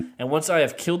them. And once I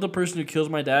have killed the person who kills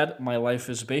my dad, my life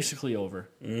is basically over.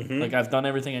 Mm-hmm. Like I've done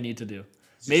everything I need to do.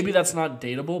 Maybe that's not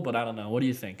dateable, but I don't know. What do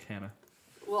you think, Hannah?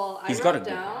 Well, I He's got wrote a good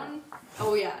down.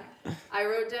 Oh yeah, I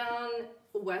wrote down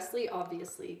Wesley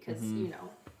obviously because Mm-hmm. you know,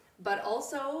 but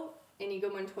also Inigo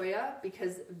Montoya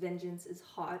because vengeance is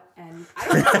hot and I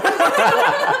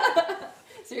don't know.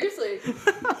 Seriously.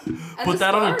 And Put the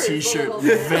that on a scars t-shirt. little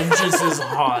bit. Vengeance is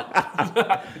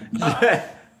hot.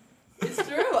 It's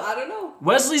true. I don't know.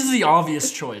 Wesley's the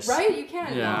obvious choice. Right? You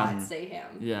can't Yeah. not say him.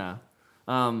 Yeah.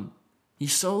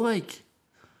 He's so like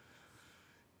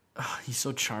he's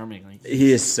so charming. Like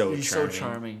He is so he's charming. so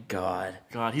charming. God.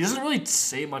 God, he doesn't really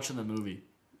say much in the movie.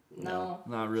 No.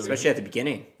 Not really. Especially at the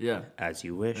beginning. Yeah. As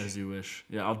you wish. As you wish.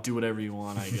 Yeah, I'll do whatever you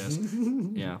want, I guess.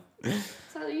 Yeah.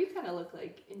 So you kind of look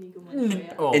like Inigo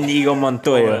Montoya. Oh, Inigo I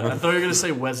Montoya. thought you were gonna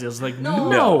say Wesley. I was like, No.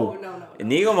 no. No.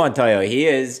 Inigo Montoya, he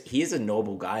is a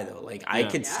noble guy though. Like I Yeah.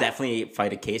 could Yeah. definitely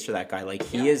fight a case for that guy. Like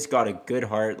he Yeah. has got a good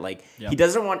heart. Like Yeah. he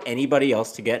doesn't want anybody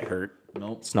else to get hurt.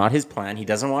 Nope. It's not his plan. He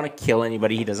doesn't want to kill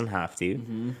anybody. He doesn't have to.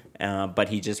 Mm-hmm. But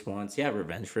he just wants,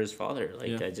 revenge for his father.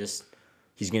 Like Yeah.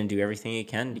 he's gonna do everything he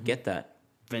can to get that.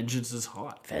 Vengeance is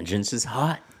hot. Vengeance is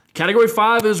hot. Category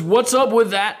 5 is what's up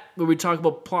with that, where we talk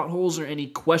about plot holes or any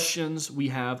questions we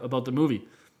have about the movie.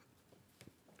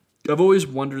 I've always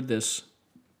wondered this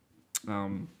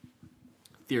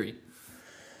theory.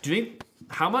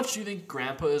 How much do you think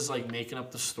Grandpa is like making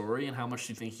up the story, and how much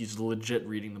do you think he's legit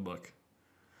reading the book?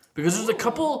 Because there's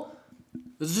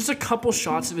just a couple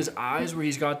shots of his eyes where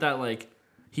he's got that like,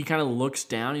 he kind of looks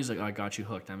down. He's like, oh, I got you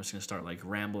hooked. I'm just going to start like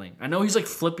rambling. I know he's like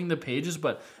flipping the pages,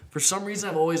 but for some reason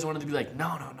I've always wanted to be like,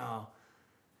 no.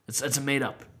 It's a made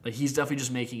up. Like he's definitely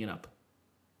just making it up.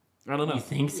 I don't know. You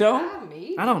think so? Yeah,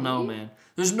 maybe. I don't know, man.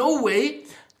 There's no way.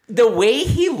 The way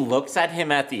he looks at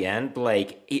him at the end,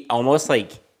 like almost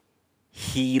like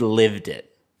he lived it.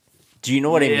 Do you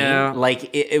know what I Yeah. mean? Like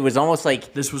it was almost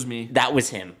like This was me. that was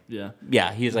him. Yeah.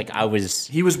 Yeah, he was like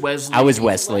He was Wesley. I was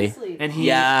Wesley. And he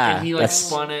Yeah, and he like that's-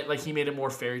 spun it, like he made it more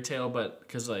fairy tale, but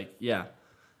because like yeah,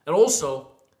 and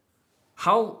also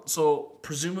so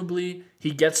presumably he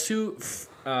gets to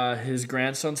his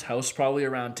grandson's house probably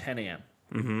around 10 a.m.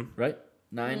 Mm-hmm. Right,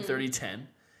 9:30, 10.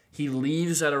 He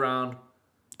leaves at around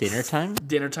Dinner time?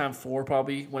 dinner time 4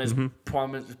 probably when his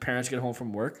parents get home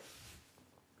from work.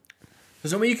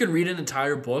 There's no way you can read an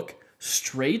entire book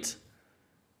straight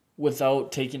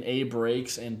without taking A,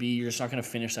 breaks, and B, you're just not going to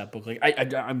finish that book. Like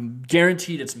I'm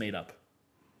guaranteed it's made up.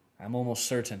 I'm almost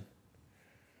certain.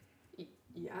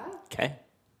 Yeah. Okay.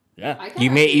 Yeah. I can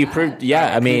You made argue you that. proved. Yeah,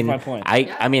 That I mean, proved my point.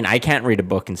 I mean, I can't read a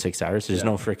book in 6 hours. There's Yeah.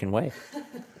 no freaking way.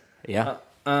 Yeah.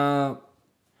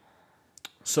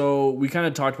 So we kind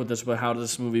of talked about this, but how does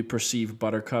this movie perceive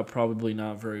Buttercup? Probably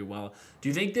not very well. Do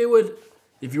you think they would,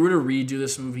 if you were to redo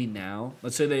this movie now,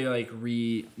 let's say they like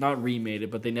not remade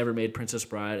it, but they never made Princess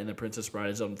Bride, and the Princess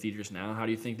Bride is out in theaters now. How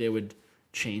do you think they would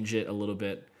change it a little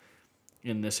bit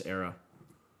in this era?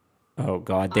 Oh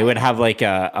God, they would have like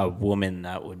a woman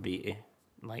that would be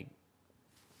like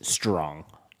strong.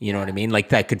 You know what I mean? Like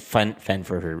that could fend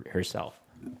for herself.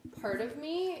 Part of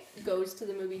me goes to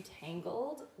the movie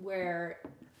Tangled, where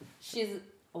she's,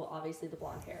 well, obviously the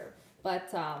blonde hair,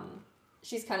 but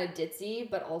she's kind of ditzy,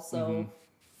 but also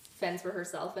fends for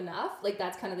herself enough. Like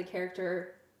that's kind of the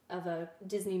character of a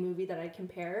Disney movie that I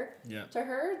compare to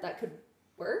her. That could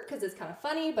work because it's kind of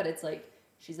funny, but it's like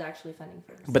she's actually fending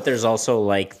for herself. But there's also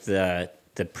like the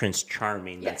Prince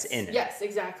Charming that's in it. Yes,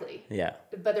 exactly. Yeah.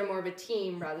 But they're more of a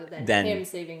team rather than him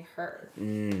saving her.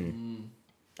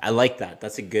 I like that.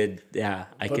 That's a good. Yeah,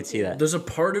 I could see that. There's a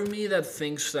part of me that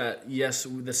thinks that, yes,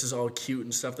 this is all cute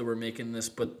and stuff that we're making this,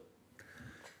 but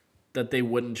that they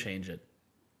wouldn't change it.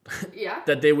 Yeah.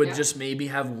 That they would just maybe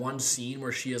have one scene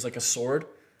where she has like a sword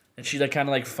and she like kind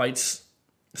of like fights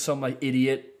some like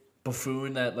idiot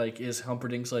buffoon that like is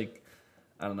Humperdinck's like,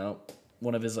 I don't know,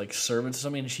 one of his like servants or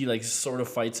something, and she like sort of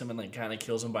fights him and like kind of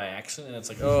kills him by accident, and it's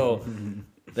like, oh,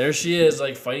 there she is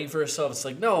like fighting for herself. It's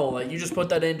like, no, like you just put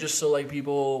that in just so like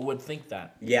people would think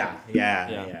that. Yeah.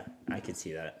 I could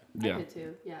see that. Yeah. I did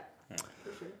too. Yeah.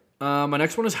 For sure. My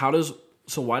next one is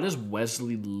why does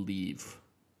Wesley leave?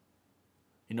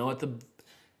 You know,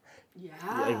 Yeah.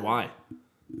 like why?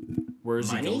 Where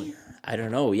is he Money? going? I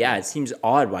don't know. Yeah, it seems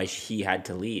odd why he had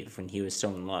to leave when he was so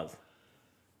in love.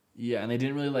 Yeah, and they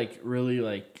didn't really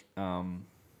I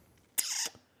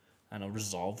don't know,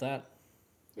 resolve that.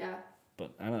 Yeah.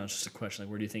 But I don't know, it's just a question. Like,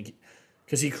 where do you think?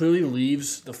 Because he clearly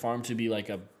leaves the farm to be like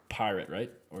a pirate,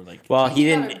 right? Or like. Well, he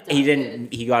got didn't. He abducted.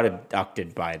 didn't. He got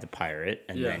abducted by the pirate,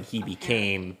 and Yeah. then he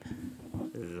became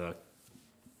the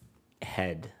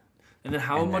head. And then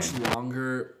how and much then-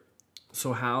 longer?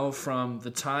 So how from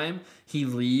the time he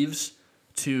leaves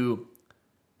to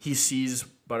he sees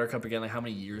Buttercup again? Like how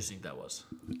many years do you think that was?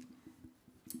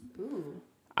 Ooh.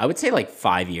 I would say like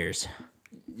 5 years.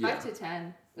 5 to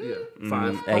 10. Yeah,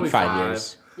 Like probably 5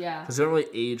 years. Yeah. Because they don't really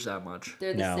age that much.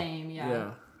 They're the No. same.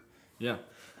 Yeah. Yeah.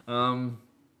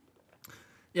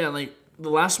 Yeah, like the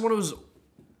last one was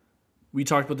we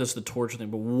talked about this, the torture thing,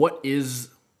 but what is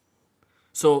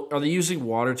so are they using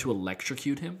water to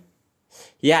electrocute him?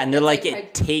 Yeah, and they're like, like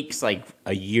it takes like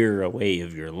a year away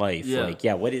of your life. Yeah. Like,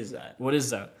 yeah, what is that? What is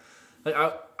that? Like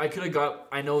I could have got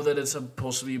I know that it's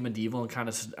supposed to be medieval and kind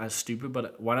of stupid,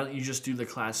 but why don't you just do the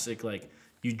classic like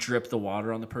you drip the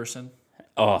water on the person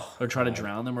Oh, or try to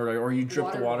drown them or you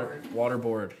drip the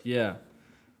waterboard. Yeah.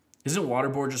 Isn't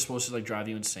waterboard just supposed to like drive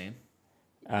you insane?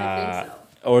 I think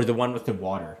so. or the one with the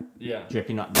water Yeah.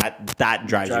 dripping on that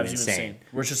drives you insane.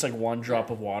 Where it's just like one drop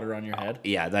of water on your head.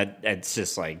 Yeah, that's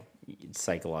just like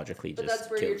psychologically But just that's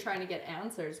where kill- you're trying to get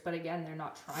answers. But again, they're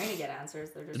not trying to get answers.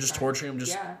 They're just Just trying- torturing him.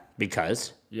 Just Yeah.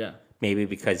 because yeah. maybe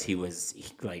because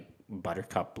like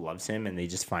Buttercup loves him and they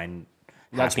just find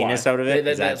That's happiness why. out of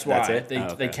it. That's why it? they Oh,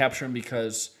 okay. they capture him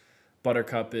because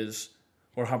Buttercup is,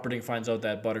 or Humperdinck finds out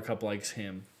that Buttercup likes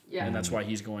him, Yeah. and that's why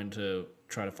he's going to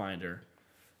try to find her.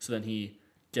 So then he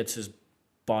gets his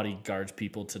bodyguards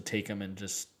people to take him and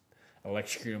just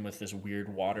electrocute him with this weird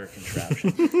water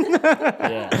contraption.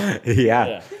 yeah,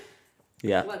 yeah.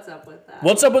 yeah. What's up with that?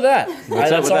 What's up with that? up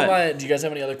That's with all that? Do you guys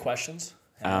have any other questions?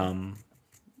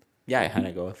 Yeah, I kind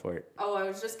of go for it. Oh, I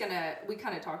was just gonna. We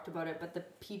kind of talked about it, but the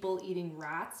people eating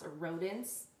rats or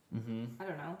rodents. I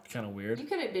don't know. Kind of weird. You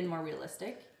could have been more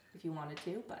realistic if you wanted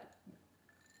to, but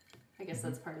I guess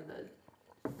that's part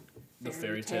of the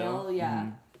fairy tale. Yeah.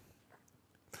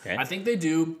 Okay. I think they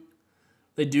do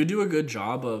a good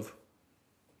job of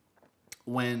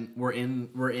when we're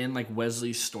in like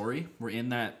Wesley's story, we're in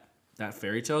that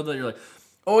fairy tale that you're like,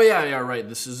 oh yeah, right,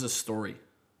 this is a story.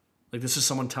 Like this is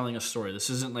someone telling a story. This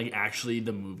isn't like actually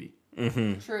the movie.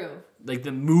 True. Like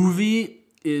the movie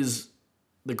is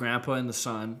the grandpa and the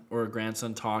son or a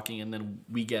grandson talking, and then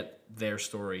we get their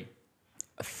story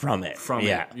From it. from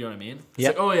yeah. it. You know what I mean? It's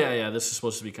Yep. like, oh yeah, this is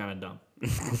supposed to be kind of dumb.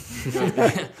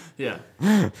 Yeah.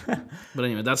 But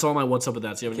anyway, that's all my what's up with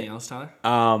that. Do you have anything else, Tyler?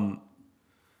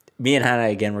 Me and Hannah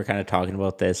again were kind of talking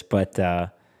about this, but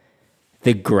the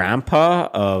grandpa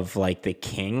of like the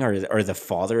king or the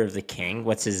father of the king,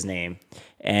 what's his name?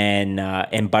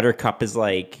 And Buttercup is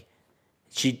like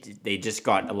they just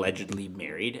got allegedly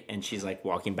married, and she's like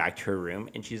walking back to her room,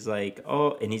 and she's like,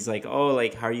 oh, and he's like, oh,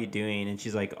 like, how are you doing? And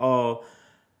she's like, oh,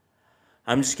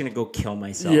 I'm just gonna go kill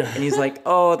myself. Yeah. And he's like,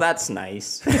 oh, that's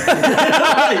nice.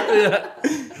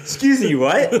 Excuse me,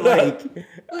 what? Like,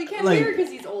 Well, he can't Like, hear because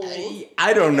he's old.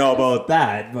 I don't know about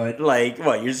that, but like,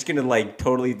 what? You're just gonna like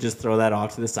totally just throw that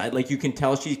off to the side? Like, you can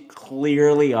tell she's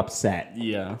clearly upset,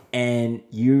 Yeah. and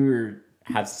you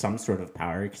have some sort of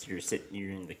power because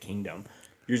you're in the kingdom.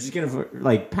 You're just gonna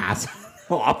like pass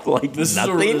off like nothing.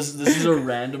 This is a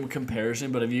random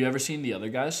comparison, but have you ever seen The Other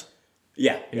Guys?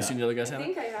 Yeah, Have you seen The Other Guys, I Hannah?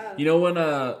 think I have. You know when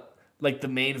like the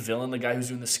main villain, the guy who's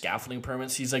doing the scaffolding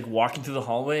permits, he's like walking through the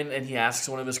hallway and he asks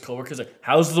one of his coworkers like,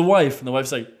 "How's the wife?" And the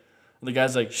wife's like, and the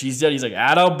guy's like, "She's dead." He's like,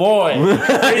 "Atta boy."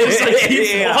 And he just like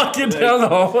keeps Yeah. walking down the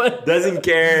hallway. Doesn't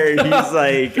care. He's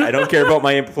like, I don't care about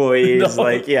my employees. No.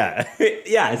 Like, yeah,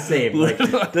 yeah, same. Like,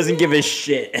 doesn't give a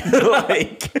shit.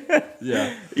 Like,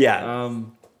 Yeah. yeah. All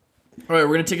right,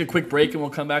 we're gonna take a quick break and we'll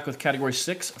come back with category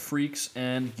 6, freaks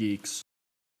and geeks.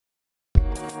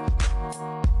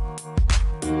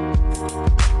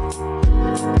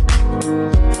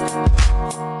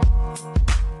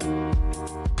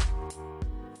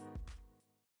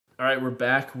 All right, we're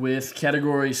back with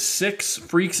category 6,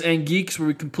 freaks and geeks, where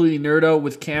we completely nerd out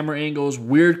with camera angles,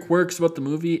 weird quirks about the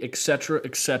movie, etc.,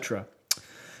 etc.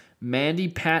 Mandy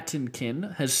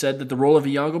Patinkin has said that the role of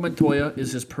Iago Montoya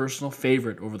is his personal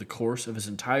favorite over the course of his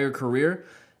entire career.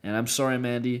 And I'm sorry,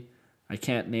 Mandy, I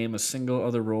can't name a single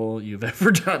other role you've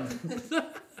ever done.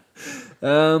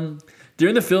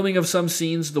 During the filming of some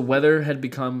scenes, the weather had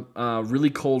become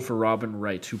really cold for Robin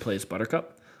Wright, who plays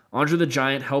Buttercup. Andre the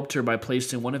Giant helped her by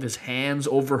placing one of his hands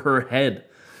over her head.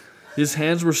 His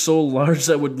hands were so large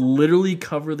that would literally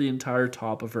cover the entire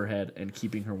top of her head and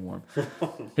keeping her warm. Have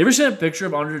you ever seen a picture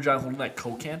of Andre the Giant holding that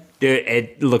Coke can? Dude,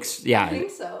 it looks, I yeah.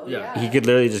 think so. Yeah. Yeah. He could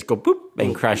literally just go boop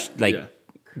and crush, like, Yeah.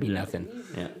 be nothing.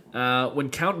 Yeah. When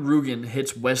Count Rugen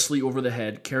hits Wesley over the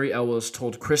head, Cary Elwes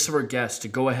told Christopher Guest to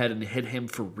go ahead and hit him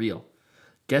for real.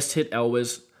 Guest hit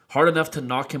Elwes hard enough to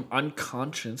knock him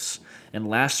unconscious and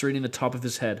lacerating the top of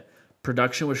his head.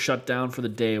 Production was shut down for the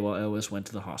day while Elwes went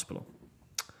to the hospital.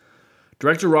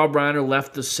 Director Rob Reiner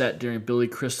left the set during Billy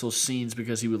Crystal's scenes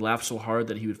because he would laugh so hard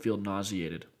that he would feel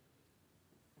nauseated.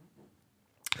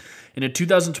 In a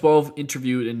 2012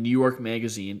 interview in New York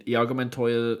Magazine, Iago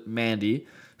Montoya Mandy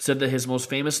said that his most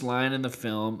famous line in the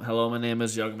film, "Hello, my name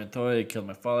is Iago Montoya, I killed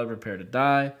my father, prepare to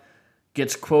die,"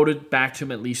 gets quoted back to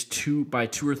him at least two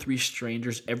or three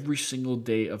strangers every single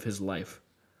day of his life.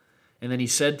 And then he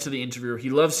said to the interviewer, he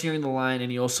loves hearing the line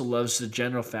and he also loves the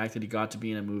general fact that he got to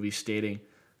be in a movie, stating,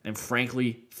 "I'm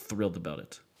frankly thrilled about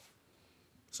it."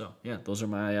 So, yeah, those are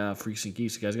my freaks and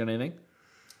geeks. You guys got anything?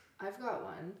 I've got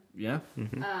one. Yeah?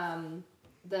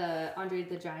 The Andre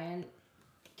the Giant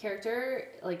character,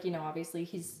 like, you know, obviously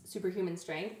he's superhuman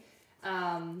strength.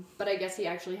 But I guess he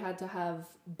actually had to have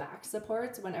back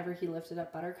supports whenever he lifted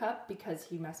up Buttercup because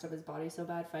he messed up his body so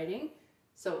bad fighting.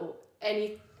 So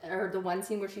the one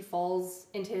scene where she falls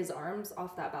into his arms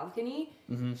off that balcony,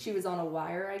 she was on a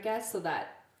wire, I guess, so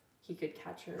that he could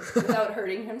catch her without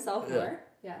hurting himself more.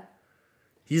 Yeah.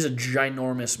 He's a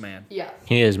ginormous man. Yeah.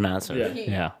 He is massive. Yeah. He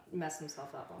Yeah. messed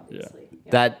himself up, obviously.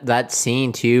 Yeah. That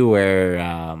scene too where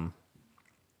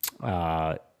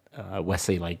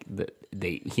Wesley, like,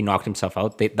 he knocked himself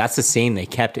out. That's the scene they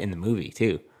kept in the movie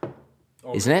too.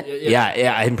 Isn't it?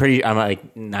 Yeah. I'm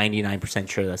like 99%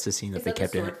 sure that's the scene that Is they that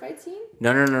kept the in sword it. fight scene?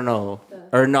 No.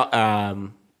 Or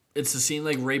no. It's the scene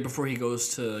like right before he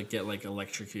goes to get like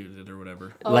electrocuted or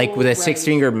whatever. Like with a right.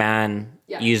 six-finger man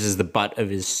Yeah. uses the butt of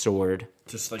his sword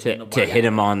Just like to, in the to hit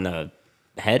him on the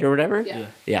head or whatever. Yeah.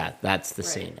 Yeah, that's the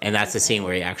scene, and that's the scene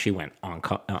where he actually went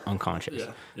unconscious.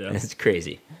 Yeah, yeah. It's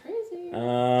crazy. Crazy.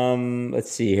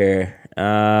 Let's see here.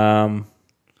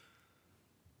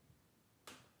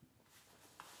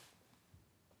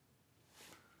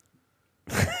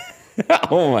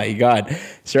 Oh my god.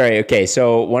 Sorry. Okay,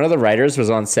 so one of the writers was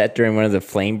on set during one of the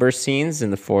flame burst scenes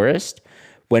in the forest.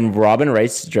 When Robin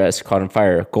Wright's dress caught on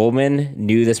fire, Goldman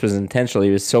knew this was intentional.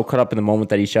 He was so caught up in the moment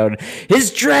that he shouted,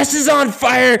 "His dress is on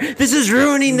fire! This is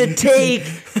ruining the take!"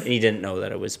 And he didn't know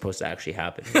that it was supposed to actually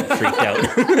happen. He got freaked out.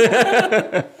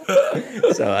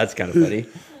 So that's kind of funny.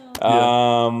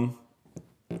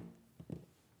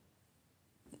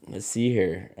 Let's see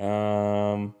here.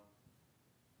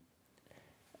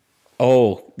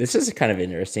 Oh, this is kind of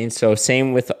interesting. So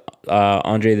same with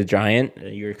Andre the Giant.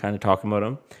 You were kind of talking about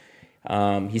him.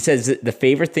 He says the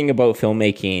favorite thing about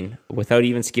filmmaking, without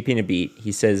even skipping a beat,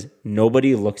 he says,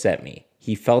 nobody looks at me.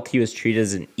 He felt he was treated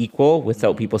as an equal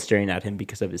without people staring at him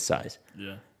because of his size.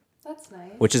 Yeah. That's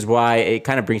nice. Which is why it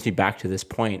kind of brings me back to this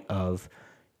point of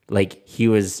like he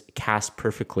was cast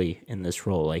perfectly in this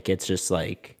role. Like it's just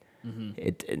like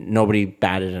nobody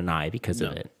batted an eye because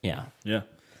of it. Yeah. Yeah.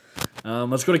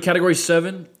 Let's go to category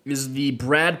 7 is the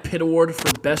Brad Pitt Award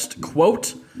for Best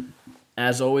Quote.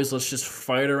 As always, let's just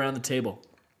fire it around the table.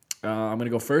 I'm going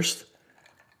to go first.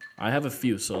 I have a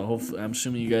few, so hopefully, I'm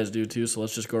assuming you guys do too, so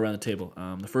let's just go around the table.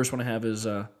 The first one I have is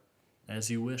As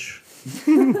You Wish.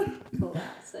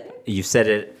 Classic. You've said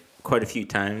it quite a few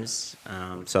times,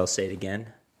 so I'll say it again.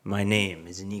 My name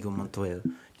is Inigo Montoya.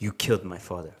 You killed my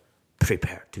father.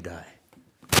 Prepare to die.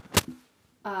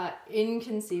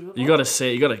 Inconceivable. You gotta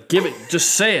say it. You gotta give it.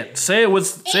 Just say it. Say it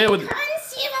with. Inconceivable.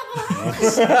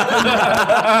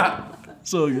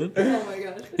 So good. Oh my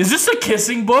gosh. Is this a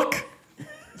kissing book?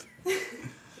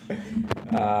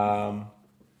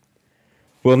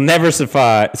 We'll never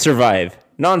survive.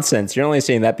 Nonsense. You're only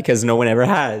saying that because no one ever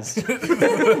has.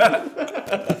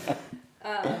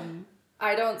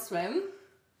 I don't swim.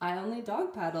 I only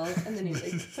dog paddle. And then he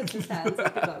puts his hands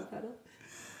like a dog paddle.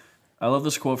 I love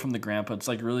this quote from the grandpa. It's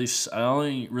like really. I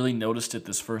only really noticed it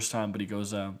this first time, but he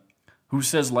goes, "Who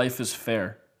says life is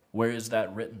fair? Where is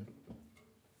that written?"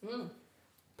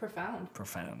 Profound.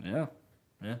 Profound. Yeah.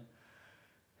 Yeah.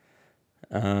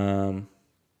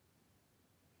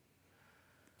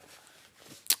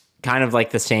 Kind of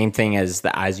like the same thing as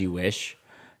the As You Wish.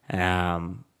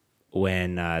 When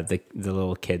the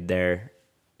little kid there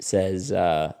says,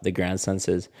 the grandson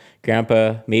says,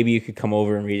 "Grandpa, maybe you could come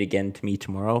over and read again to me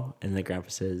tomorrow." And the grandpa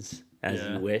says, "As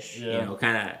you wish." Yeah. You know,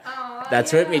 kind of.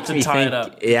 That's what makes me Tie think. it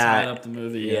up. Yeah. Tie it up the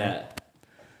movie. Yeah.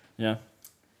 Yeah.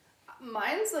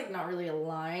 Mine's like not really a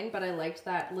line, but I liked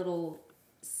that little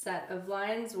set of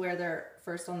lines where they're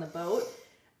first on the boat,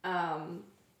 and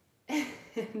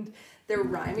they're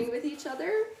rhyming with each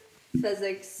other.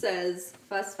 Fezzik says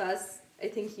 "fuss fuss." I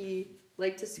think he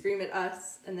liked to scream at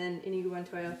us, and then Inigo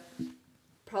Montoya,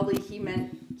 probably he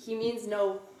means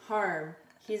no harm.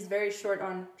 He's very short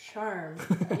on charm.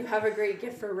 You have a great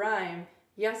gift for rhyme.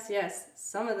 Yes,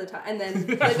 some of the time. And then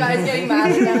the guy's getting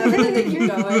mad at them, and then they keep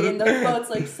going, and the boat's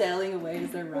like sailing away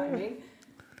as they're rhyming.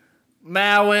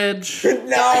 Marriage.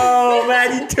 No,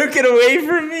 man, you took it away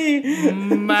from me.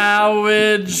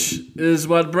 Marriage is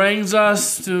what brings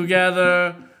us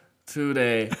together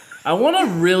today. I want to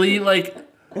really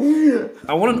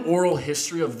I want an oral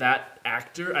history of that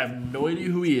actor. I have no idea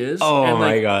who he is. Oh and,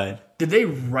 my God. Did they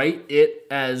write it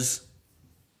as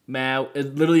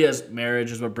literally as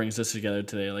marriage is what brings us together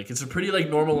today? Like it's a pretty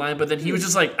normal line, but then he was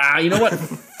just like, you know what?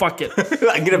 Fuck it.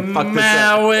 I'm gonna fuck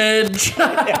marriage.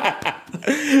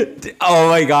 Oh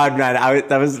my God, man.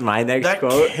 That was my next That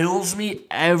quote. kills me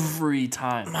every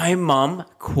time. My mom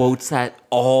quotes that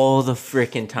all the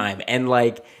freaking time. And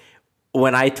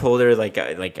when I told her, like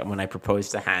when I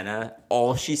proposed to Hannah,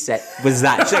 all she said was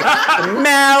that. She's like,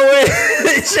 marriage.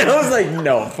 I was like,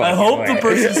 no fucking I hope way. the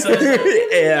person says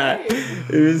it. Yeah.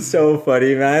 It was so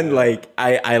funny, man.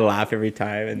 I laugh every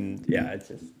time. And yeah, it's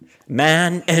just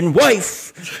man and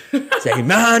wife. Say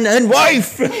man and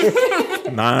wife.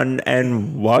 Man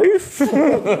and wife.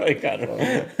 I don't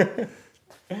know.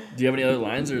 Do you have any other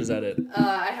lines, or is that it?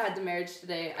 I had the marriage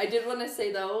today. I did want to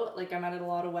say though, I'm at a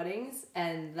lot of weddings,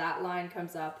 and that line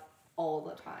comes up all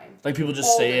the time. Like people just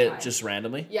All say the it time. just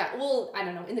randomly? Yeah, well, I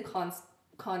don't know in the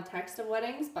context of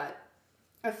weddings, but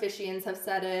officiants have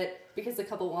said it because the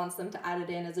couple wants them to add it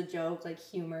in as a joke, like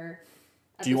humor.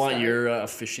 Do you want your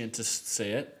officiant to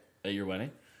say it at your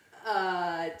wedding?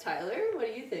 Tyler? What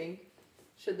do you think?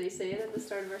 Should they say it at the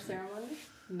start of our ceremony?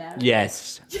 Marriage?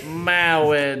 Yes.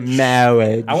 Marriage.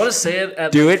 Marriage. I want to say it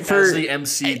at Do it for as the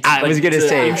MC. I was gonna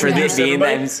say for introduce being the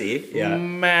everybody. MC. Yeah.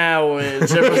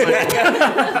 Marriage. Everyone's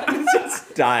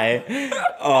like, Die.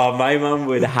 Oh, my mom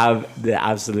would have the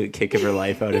absolute kick of her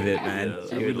life out of it, man.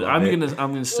 She would love I'm it.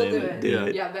 gonna say We'll do that. it. Do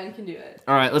it. Yeah, Ben can do it.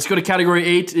 All right, let's go to category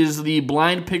 8 is the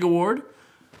Blind Pig Award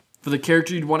for the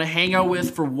character you'd want to hang out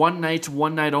with for one night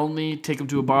only. Take them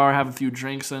to a bar, have a few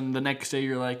drinks, and the next day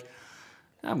you're like,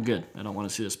 I'm good. I don't want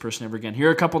to see this person ever again. Here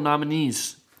are a couple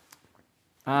nominees.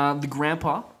 The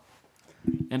Grandpa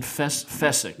and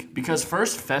Fezzik. Because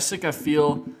first, Fezzik, I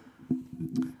feel,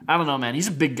 I don't know, man. He's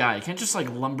a big guy. You can't just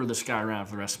lumber this guy around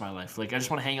for the rest of my life. I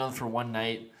just want to hang out for one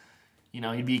night. You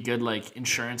know, he'd be good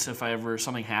insurance if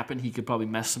something happened. He could probably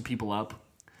mess some people up.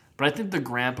 But I think the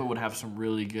Grandpa would have some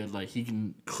really good, he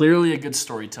can, clearly a good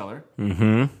storyteller. Mm-hmm.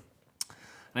 And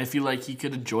I feel like he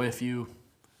could enjoy a few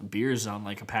beers on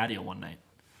a patio one night.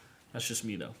 That's just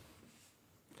me though.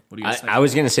 What do you guys think? I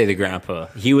was gonna say the grandpa.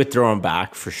 He would throw him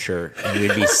back for sure, and he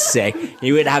would be sick.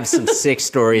 He would have some sick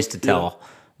stories to tell.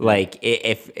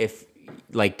 If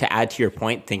like to add to your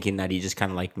point, thinking that he just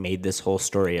kind of like made this whole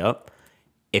story up.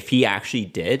 If he actually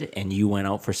did, and you went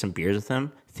out for some beers with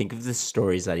him, think of the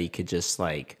stories that he could just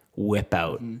like whip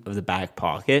out of the back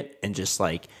pocket and just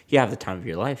like you have the time of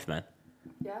your life, man.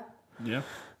 Yeah. Yeah.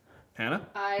 Hannah?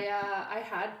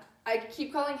 I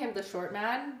keep calling him the short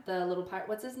man, the little pirate.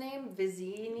 What's his name?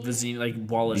 Vizini? Vizini, like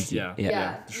Wallace, yeah.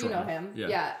 Yeah, the you short know man. him. Yeah.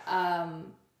 Yeah.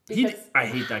 Because I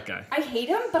hate that guy. I hate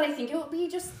him, but I think it would be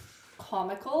just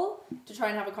comical to try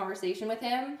and have a conversation with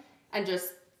him and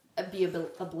just be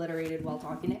obliterated while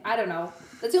talking. I don't know.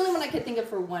 That's the only one I could think of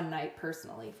for one night,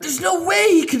 personally. There's no way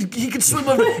he could swim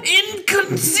over.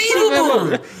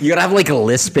 Inconceivable. You gotta have like a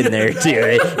lisp in there too.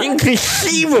 Right?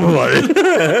 Inconceivable.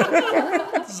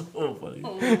 So funny.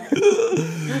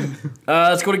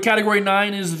 Let's go to category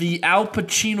 9 is the Al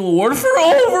Pacino Award for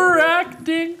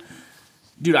overacting.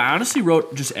 Dude, I honestly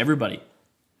wrote just everybody.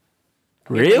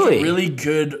 Really? In a really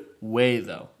good way,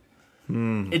 though.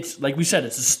 It's like we said,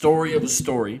 it's a story of a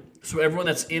story. So everyone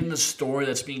that's in the story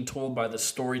that's being told by the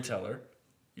storyteller,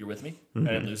 you're with me? I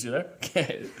didn't lose you there?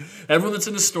 Okay. Everyone that's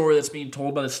in the story that's being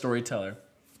told by the storyteller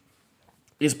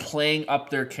is playing up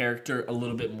their character a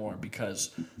little bit more because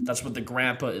that's what the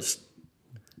grandpa is,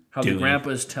 the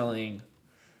grandpa is telling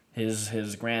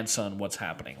his grandson what's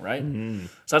happening, right?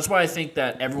 So that's why I think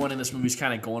that everyone in this movie is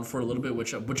kind of going for it a little bit,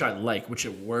 which I like, which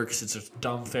it works. It's a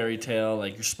dumb fairy tale.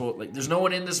 Like you're supposed, like there's no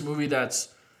one in this movie that's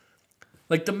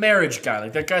like the marriage guy.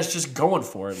 Like that guy's just going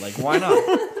for it. Like why not?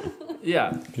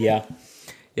 Yeah,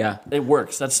 it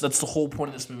works. That's the whole point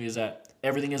of this movie is that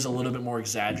everything is a little bit more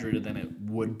exaggerated than it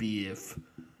would be if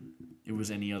it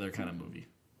was any other kind of movie.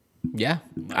 Yeah,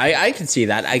 I can see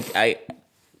that. I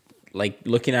like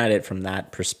looking at it from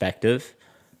that perspective.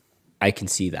 I can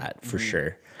see that for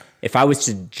sure. If I was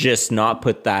to just not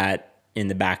put that in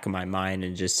the back of my mind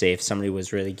and just say if somebody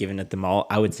was really giving it them all,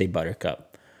 I would say Buttercup.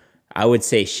 I would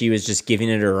say she was just giving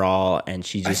it her all, and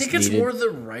she just. I think it's more the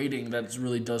writing that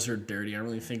really does her dirty. I don't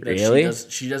really think that Really?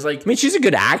 she does like. I mean, she's a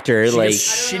good actor. She Like,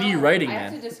 gets I don't shitty know. writing, I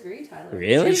man. have to disagree, Tyler.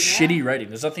 Really? It's shitty writing.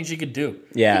 There's nothing she could do. I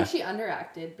yeah. think she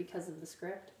underacted because of the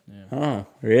script. Oh,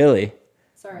 really?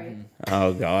 Sorry.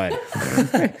 Oh God.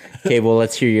 Okay, well,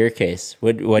 let's hear your case.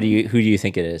 Who do you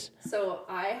think it is? So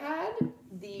I had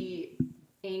the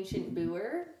ancient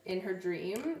Booer in her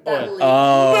dream. That lady.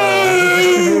 Oh.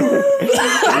 I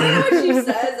don't know what she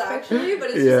says actually, but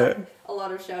it's just like a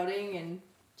lot of shouting and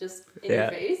just in your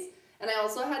face. And I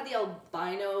also had the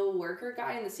albino worker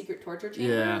guy in the secret torture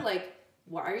chamber. Yeah. Like,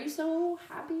 why are you so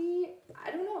happy? I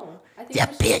don't know. I think Yeah, it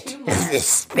was just too much.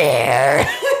 Despair.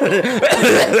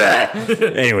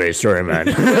 Anyway, sorry, man.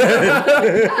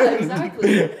 Yeah,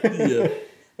 exactly. Yeah.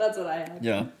 That's what I had.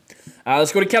 Yeah.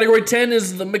 Let's go to category 10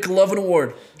 is the McLovin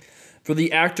Award. For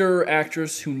the actor or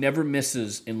actress who never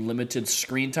misses in limited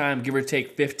screen time, give or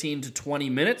take 15 to 20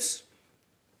 minutes.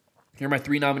 Here are my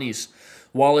 3 nominees.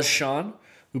 Wallace Shawn,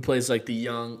 who plays like the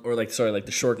young, or like, sorry, like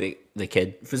the short, The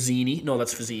kid. Fazzini. No,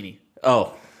 that's Fazzini.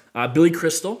 Oh. Billy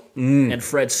Crystal and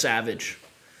Fred Savage.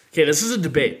 Okay, this is a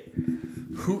debate.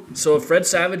 So Fred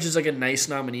Savage is like a nice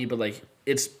nominee, but like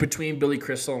it's between Billy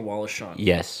Crystal and Wallace Shawn.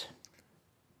 Yes.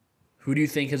 Who do you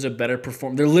think has a better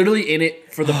performance? They're literally in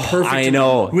it for the perfect. I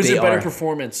know, Who has they a better are.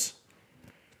 performance?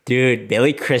 Dude,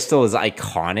 Billy Crystal is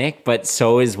iconic, but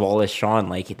so is Wallace Shawn.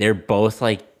 Like, they're both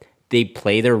like, they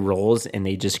play their roles and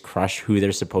they just crush who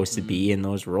they're supposed to be in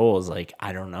those roles. Like,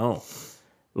 I don't know.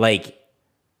 Like,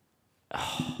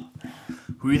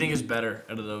 Who do you think is better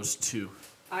out of those two?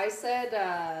 I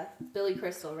said Billy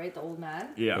Crystal, right? The old man.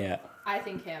 yeah. I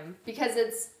think him because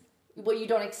it's what you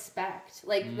don't expect.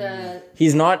 Like the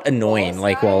He's not annoying Wallace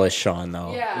like guy? Wallace Shawn,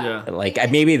 though. yeah. Yeah. Like,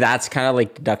 maybe that's kind of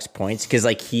like Duck's points, because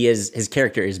like his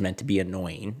character is meant to be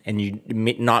annoying and you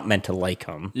not meant to like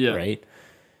him, Yeah. right?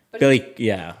 But Billy,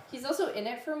 yeah. he's also in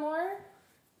it for more,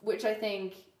 which I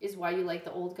think is why you like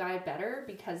the old guy better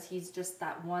because he's just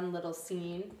that one little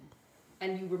scene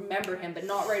and you remember him, but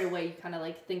not right away. You kind of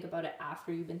like think about it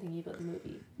after you've been thinking about the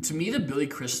movie. To me, the Billy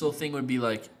Crystal thing would be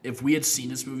like if we had seen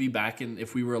this movie back in,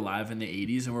 if we were alive in the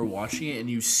 '80s and we're watching it, and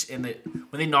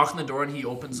when they knock on the door and he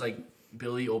opens like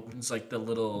Billy opens like the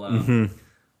little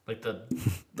like the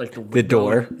window.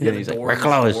 door. Yeah, And the he's like, door "We're in the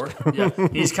closed." door. Yeah,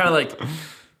 he's kind of like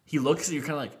he looks and you're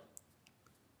kind of like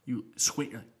you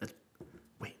squint. You're like,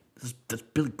 wait, that's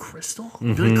Billy Crystal.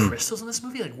 Billy Crystal's in this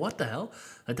movie. Like what the hell?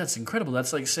 Like that's incredible.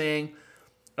 That's like saying.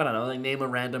 I don't know, like name a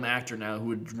random actor now who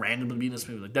would randomly be in this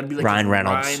movie. Like that'd be like Ryan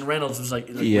Reynolds. Ryan Reynolds was like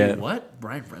Yeah. wait, what?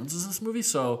 Ryan Reynolds is in this movie?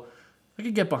 So I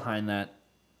could get behind that.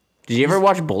 Did you ever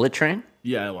watch Bullet Train?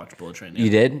 Yeah, I watched Bullet Train. Yeah. You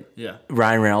did? Yeah.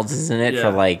 Ryan Reynolds is in it Yeah.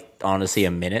 for like honestly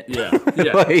a minute. Yeah.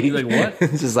 Yeah. like, You're like, what?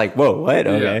 It's just like, whoa, what?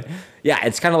 Okay. Yeah,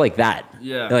 it's kind of like that.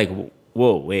 Yeah. Like,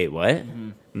 Whoa, wait, what?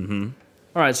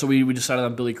 All right, so we decided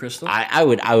on Billy Crystal.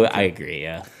 I agree.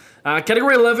 Yeah.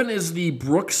 Category 11 is the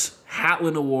Brooks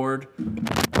Hatlin Award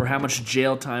for how much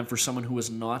jail time for someone who has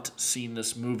not seen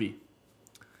this movie.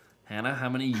 Hannah, how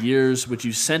many years would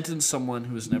you sentence someone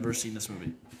who has never seen this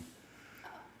movie?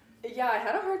 Yeah, I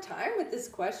had a hard time with this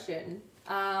question.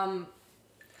 A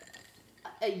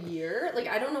year? Like,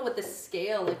 I don't know what the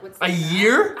scale, like, what's the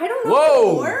year? I don't know.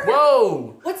 Whoa!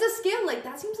 Whoa! What's the scale? Like,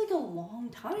 that seems like a long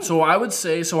time. So I would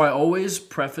say, I always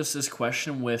preface this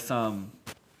question with how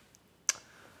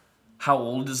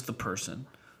old is the person?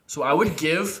 So I would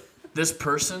give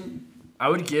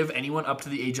anyone up to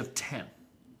the age of 10.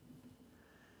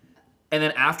 And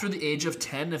then after the age of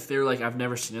 10, if they're like, I've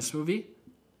never seen this movie,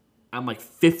 I'm like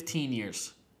 15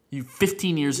 years.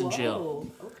 15 years in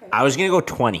jail. Okay. I was gonna go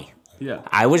 20. Yeah.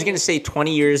 I was gonna say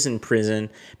 20 years in prison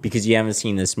because you haven't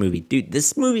seen this movie, dude.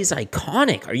 This movie is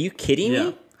iconic. Are you kidding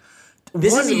me?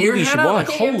 This is a movie you should watch.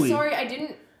 Okay, I'm Holy. sorry, I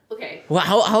didn't. Okay. Well,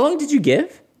 how long did you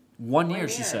give? 1 year,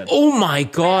 she said. Oh my I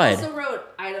god! also wrote,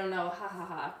 I don't know, ha ha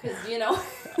ha, because, you know.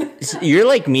 You're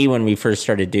like me when we first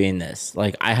started doing this.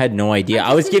 Like, I had no idea.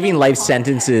 I was didn't giving know life the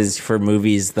sentences for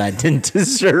movies that didn't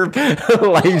deserve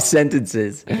life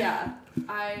sentences. Yeah,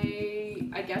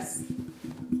 I guess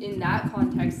in that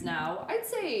context now, I'd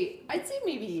say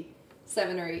maybe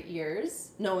 7 or 8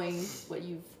 years, knowing what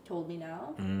you've told me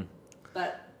now.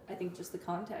 But I think just the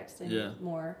context and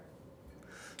more.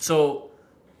 So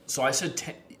I said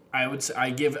 10. I would say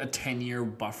I give a 10-year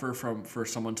buffer for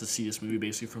someone to see this movie,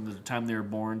 basically from the time they were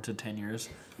born to 10 years.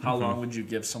 How long would you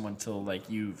give someone till like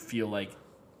you feel like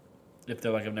if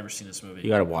they're like, I've never seen this movie? You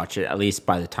gotta watch it at least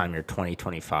by the time you're 20,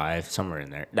 25, somewhere in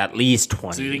there. At least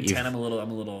 20. So you think 10? I'm a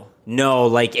little. No,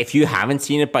 like if you haven't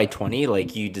seen it by 20,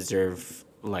 like you deserve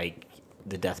like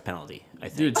the death penalty. I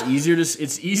think. Dude,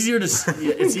 it's easier to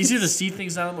see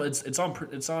things on. It's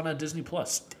on Disney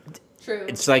Plus. True.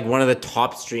 It's like one of the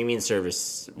top streaming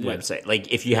service website.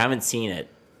 Like if you haven't seen it,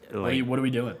 like What are we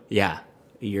doing? yeah,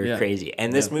 you're Yeah. crazy.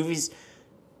 And this movie's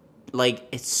like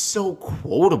it's so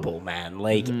quotable, man.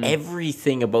 Like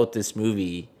everything about this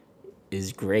movie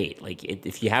is great. Like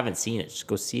if you haven't seen it, just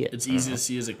go see it. It's easy to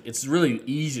see. It's really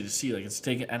easy to see. Like it's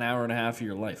taking an hour and a half of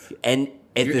your life. And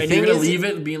the You're thing gonna is, leave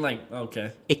it being like,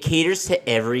 okay, it caters to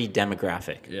every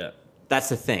demographic. yeah. That's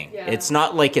the thing. Yeah. It's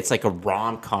not like it's like a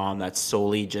rom-com that's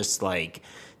solely just like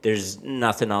there's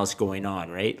nothing else going on,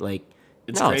 right? Like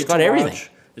It's got everything. Watch.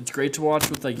 It's great to watch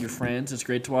with like your friends. It's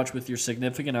great to watch with your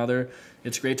significant other.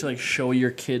 It's great to like show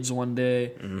your kids one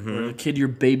day, or the kid you're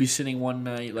babysitting one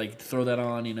night. Like throw that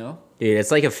on, you know. Dude,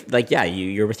 it's like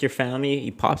you're with your family,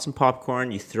 you pop some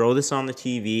popcorn, you throw this on the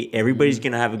TV, everybody's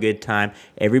gonna have a good time,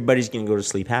 everybody's gonna go to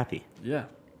sleep happy. Yeah.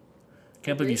 I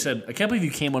can't believe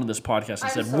you came onto this podcast and I'm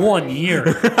said sorry. 1 year.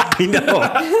 I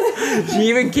know. She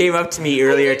even came up to me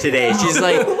earlier today. She's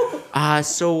like,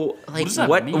 so like does that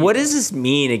what mean? what does this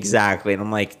mean exactly? And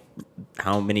I'm like,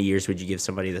 how many years would you give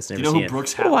somebody that's never you know seen who it?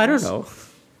 Brooks Oh, I Hatlin don't is? know.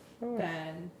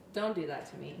 Ben, don't do that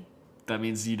to me. That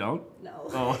means you don't. No.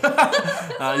 Oh,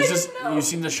 know. you've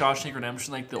seen the Shawshank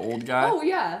Redemption, like the old guy. Oh,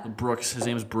 yeah. Brooks. His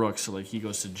name is Brooks, so like he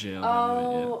goes to jail. in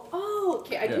that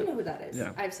Okay. I do know who that is.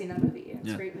 Yeah. I've seen that movie. It's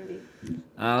Yeah. a great movie. movie.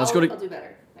 I'll do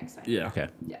better next time. Yeah. Okay.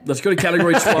 Yeah. Let's go to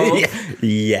category 12.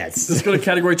 Yes. Let's go to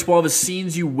category 12 is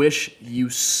scenes you wish you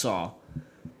saw.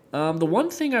 The one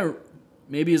thing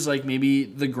is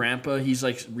the grandpa, he's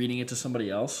like reading it to somebody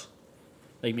else.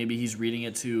 Like maybe he's reading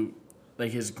it to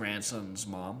like his grandson's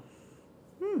mom.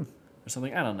 Or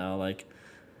something. I don't know. Like,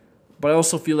 but I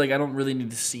also feel like I don't really need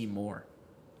to see more.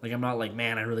 Like I'm not like,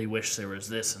 man, I really wish there was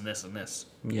this and this and this.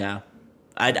 Yeah.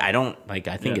 I don't like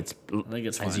I think Yeah. it's I think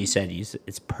it's as fine. you said,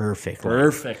 it's perfect.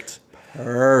 Perfect.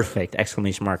 Perfect.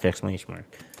 Exclamation mark, exclamation mark.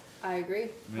 I agree.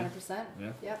 100%.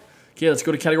 Yeah. Yep. Okay, let's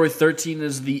go to category 13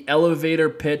 is the elevator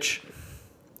pitch,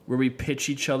 where we pitch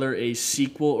each other a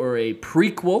sequel or a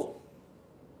prequel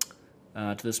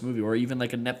to this movie, or even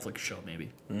like a Netflix show,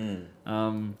 maybe.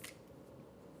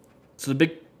 So the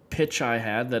big pitch I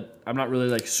had that I'm not really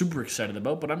like super excited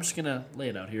about, but I'm just gonna lay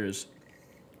it out here is.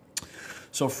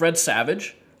 So Fred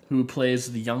Savage, who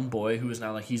plays the young boy, who is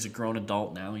now like he's a grown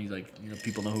adult now. He's like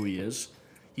people know who he is.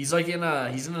 He's like he's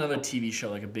in another TV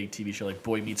show, like a big TV show, like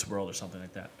Boy Meets World or something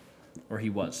like that, or he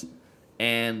was,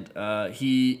 and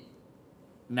he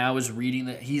now is reading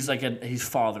that he's like his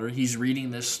father. He's reading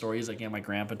this story. He's like, yeah, my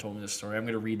grandpa told me this story. I'm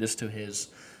gonna read this to his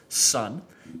son,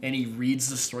 and he reads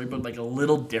the story, but like a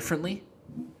little differently.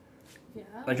 Yeah.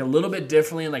 Like a little bit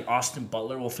differently, and like Austin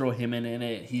Butler, we'll throw him in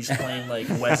it. He's playing like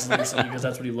Wesley or something because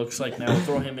that's what he looks like now. We'll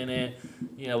throw him in it.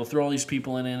 We'll throw all these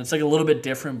people in it. It's like a little bit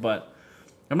different, but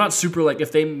I'm not super like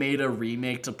if they made a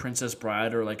remake to Princess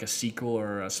Bride or like a sequel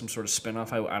or some sort of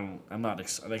spin-off. I'm not like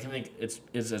I think it's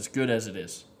as good as it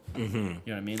is. Mm-hmm. You know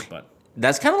what I mean? But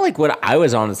That's kind of like what I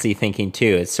was honestly thinking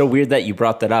too. It's so weird that you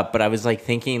brought that up, but I was like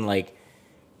thinking like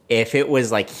if it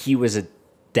was like he was a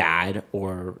dad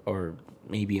or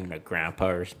maybe even a grandpa,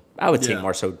 or I would say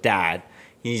more so dad.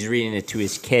 He's reading it to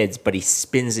his kids, but he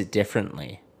spins it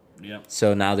differently. yeah.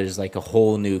 So now there's like a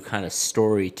whole new kind of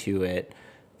story to it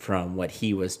from what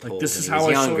he was told Like this is when he how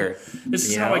was I younger. this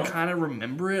is how I kind of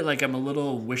remember it. Like I'm a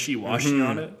little wishy-washy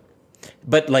on it.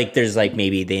 But like there's like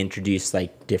maybe they introduce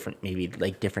like different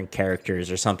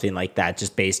characters or something like that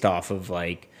just based off of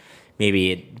like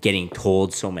maybe it getting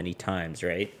told so many times,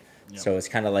 right? Yep. So it's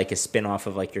kind of like a spin-off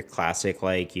of like your classic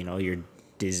like, you know, your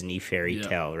Disney fairy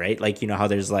tale, right? Like you know how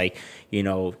there's like, you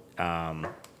know,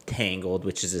 Tangled,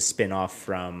 which is a spin-off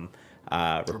from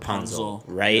Rapunzel,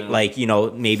 right? Yeah. Like, you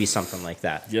know, maybe something like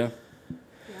that. Yeah.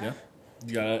 Yeah.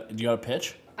 You got a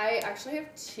pitch? I actually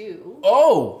have two.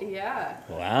 Oh. Yeah.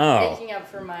 Wow. Making up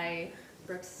for my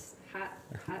Brooks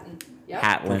Hatton. Yep.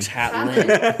 Hatlin.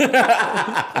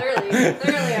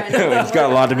 Clearly I know. It's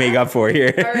got a lot to make up for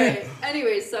here. All right.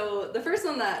 Anyway, so the first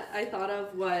one that I thought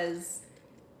of was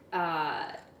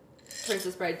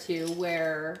Princess Bride 2,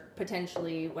 where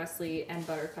potentially Wesley and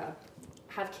Buttercup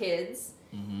have kids,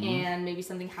 and maybe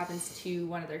something happens to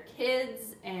one of their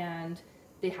kids, and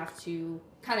they have to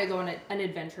kind of go on an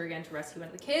adventure again to rescue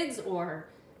one of the kids, or,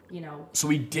 you know. So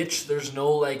we ditch. There's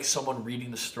no like someone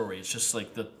reading the story. It's just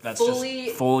like that's fully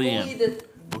just fully in.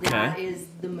 That is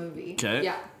the movie. Okay.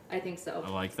 Yeah, I think so. I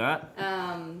like that.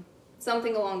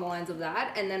 Something along the lines of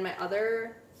that. And then my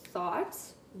other thought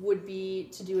would be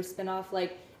to do a spin-off.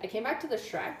 Like, I came back to the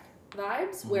Shrek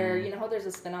vibes, where, you know how there's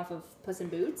a spin-off of Puss in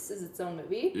Boots is its own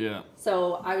movie? Yeah.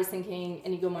 So I was thinking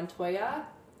Inigo Montoya,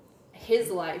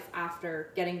 his life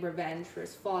after getting revenge for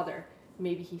his father.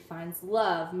 Maybe he finds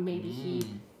love. Maybe he,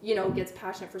 you know, gets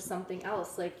passionate for something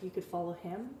else. Like, you could follow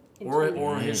him.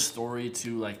 Or his story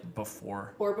to like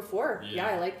before. Or before. Yeah.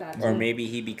 Yeah, I like that. Or maybe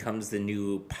he becomes the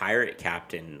new pirate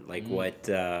captain, like what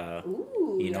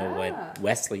Ooh, you know yeah. what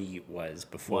Wesley was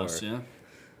before. Yeah.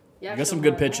 Yeah, You got so some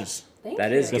good more of that. pitches. Thank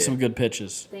That you. is Got some good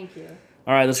pitches. Thank you.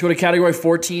 All right, let's go to category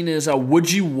 14 is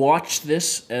would you watch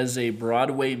this as a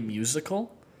Broadway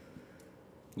musical?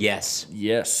 Yes.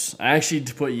 Yes. I actually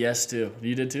put yes too.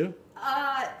 You did too?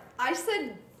 I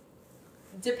said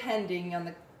depending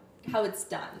on how it's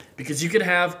done. Because you could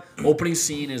have opening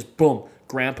scene is boom,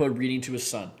 grandpa reading to his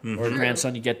son or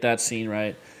grandson, you get that scene,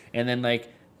 right? And then like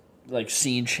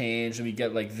scene change and we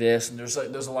get like this and there's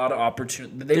a lot of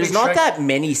opportunity. There's not that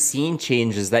many scene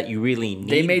changes that you really need.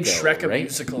 They made though, Shrek a right?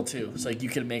 musical too. It's like you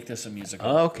could make this a musical.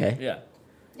 Oh, okay. Yeah.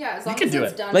 Yeah, as long can as do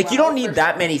it's it. done Like you well, don't need for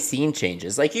that sure. many scene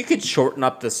changes. Like you could shorten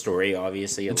up the story,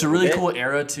 obviously. It's a really cool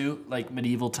era too, like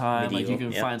medieval time. Like you Medieval,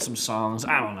 can yeah. find some songs.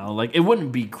 I don't know. Like it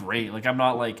wouldn't be great. Like I'm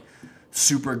not like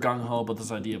super gung ho about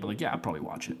this idea, but like yeah, I'd probably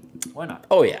watch it. Why not?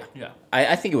 Oh yeah. Yeah.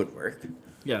 I think it would work.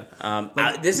 Yeah.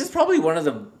 This is probably one of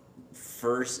the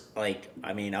first,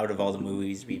 out of all the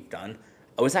movies we've done,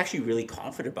 I was actually really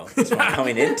confident about this one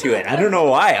coming into it. I don't know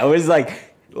why. I was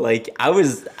I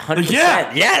was 100%.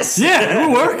 Yeah. Yes. Yeah, it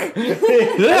would work.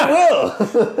 Yeah.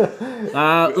 It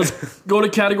will. Let's go to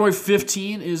category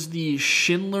 15 is the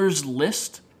Schindler's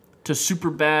List to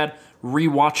Superbad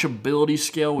rewatchability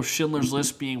scale, with Schindler's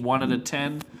List being 1 out of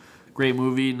 10. Great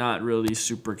movie. Not really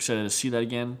super excited to see that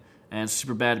again. And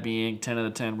Superbad being 10 out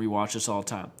of 10. Rewatch this all the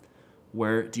time.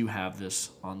 Where do you have this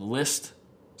on the list?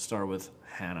 Start with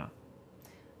Hannah.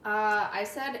 I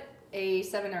said a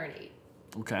 7 or an 8.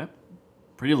 Okay.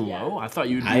 Pretty low. Yeah. I thought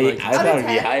you'd be I like... thought it would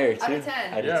be 10? higher too. Out of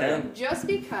 10. Out of Yeah, 10. Just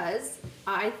because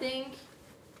I think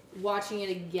watching it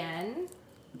again,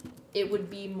 it would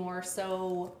be more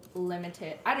so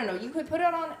limited. I don't know. You could put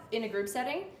it on in a group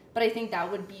setting, but I think that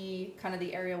would be kind of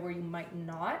the area where you might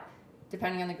not,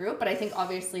 depending on the group. But I think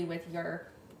obviously with your,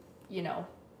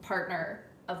 partner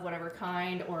of whatever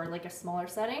kind or like a smaller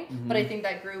setting. Mm-hmm. But I think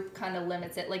that group kind of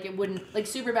limits it. Like it wouldn't, like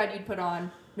Superbad you'd put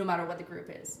on no matter what the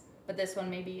group is. But this one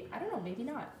maybe, I don't know, maybe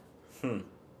not.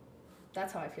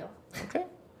 That's how I feel. Okay.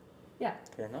 Yeah.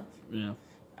 Fair enough. Yeah.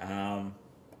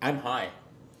 I'm high.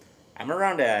 I'm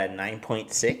around a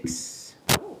 9.6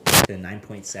 Ooh. to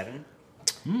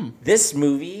 9.7. This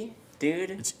movie,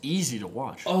 dude. It's easy to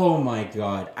watch. Oh my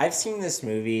god. I've seen this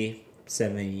movie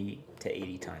 70 to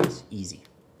 80 times. Easy.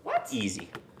 What? Easy.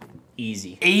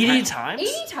 80 times?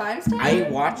 80 times? Tyler? I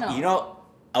watched, No.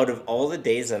 out of all the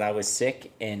days that I was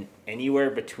sick, and anywhere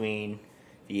between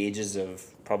the ages of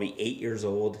probably 8 years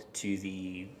old to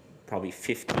the probably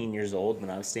 15 years old when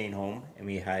I was staying home and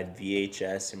we had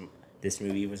VHS and this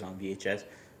movie was on VHS,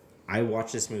 I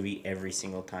watch this movie every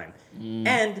single time.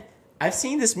 And I've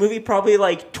seen this movie probably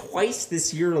like twice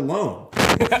this year alone.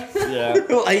 Yeah.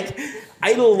 Like,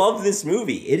 I love this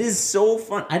movie. It is so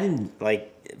fun. I didn't,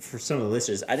 like, for some of the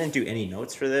listeners, I didn't do any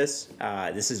notes for this.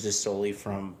 This is just solely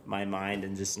from my mind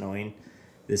and just knowing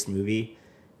this movie.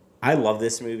 I love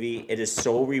this movie. It is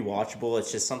so rewatchable.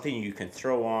 It's just something you can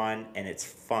throw on, and it's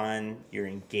fun. You're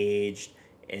engaged.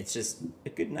 It's just a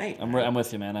good night. I'm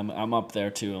with you, man. I'm up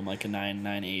there too. I'm like a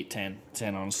 9, 8, 10,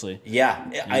 10, honestly. Yeah.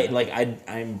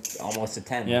 I'm almost a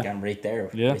 10. Yeah. Like, I'm right there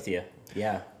with you.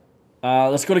 Yeah.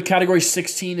 Let's go to category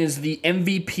 16 is the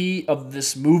MVP of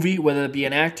this movie, whether it be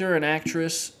an actor, an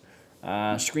actress,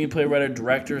 screenplay writer,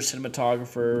 director,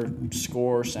 cinematographer,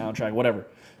 score, soundtrack, whatever.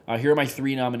 Here are my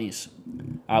 3 nominees.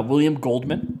 William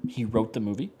Goldman, he wrote the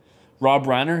movie. Rob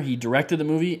Reiner, he directed the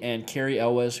movie. And Cary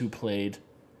Elwes, who played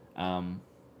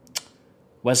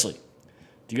Wesley.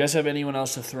 Do you guys have anyone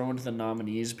else to throw into the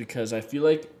nominees? Because I feel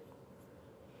like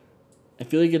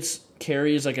it's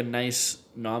Cary is like a nice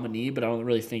nominee, but I don't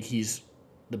really think he's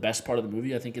the best part of the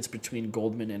movie. I think it's between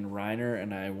Goldman and Reiner,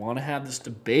 and I want to have this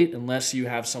debate unless you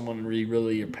have someone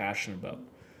really you're passionate about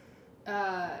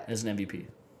as an MVP.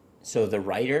 So the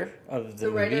writer of the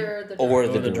movie? Writer,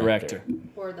 the director.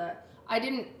 Or the... I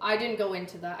didn't go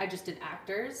into that. I just did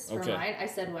actors for mine. I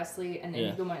said Wesley and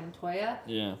Inigo Montoya.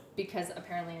 Yeah. Because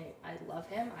apparently I love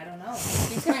him. I don't know.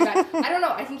 He's coming back. I don't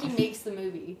know. I think he makes the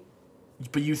movie.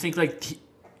 But you think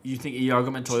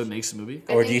Inigo Montoya makes the movie?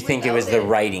 Or do you think it was the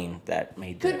writing that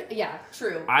made it? Yeah,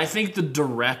 true. I think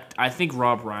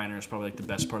Rob Reiner is probably like the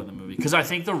best part of the movie. Because I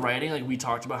think the writing, like we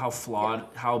talked about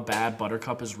how bad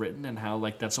Buttercup is written and how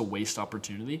like that's a waste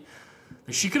opportunity.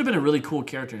 Like, she could have been a really cool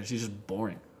character and she's just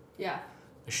boring. Yeah.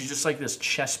 She's just like this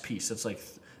chess piece that's like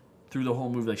through the whole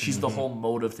movie. Like she's the whole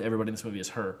motive to everybody in this movie is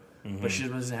her. But she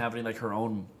doesn't have any like her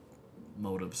own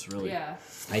motives really. Yeah.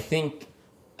 I think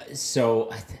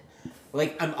so.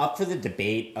 I'm up for the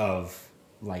debate of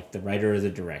like the writer or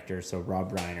the director. So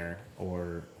Rob Reiner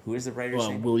or who is the writer's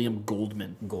name? William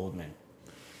Goldman.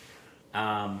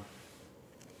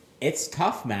 It's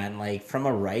tough, man. Like from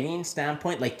a writing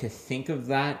standpoint, like to think of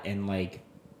that and like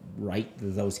write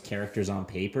those characters on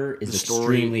paper is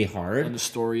extremely hard. And the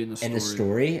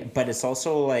story. But it's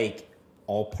also like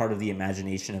all part of the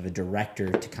imagination of a director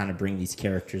to kind of bring these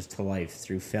characters to life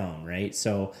through film, right?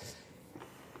 So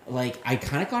like I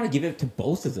kind of got to give it to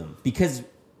both of them because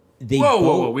they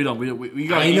whoa, we got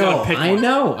to pick one.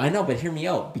 I know, but hear me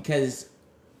out, because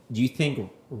do you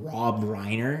think Rob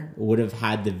Reiner would have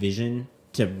had the vision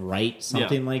to write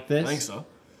something like this? I think so.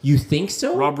 You think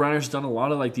so? Rob Reiner's done a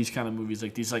lot of like these kind of movies,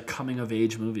 like these like coming of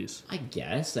age movies. I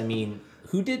guess. I mean,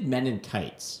 who did Men in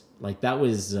Tights? Like that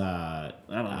was I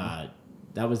don't know.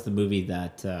 That was the movie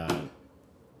that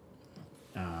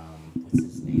what's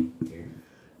his name here?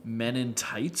 Men in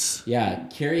Tights? Yeah,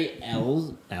 Cary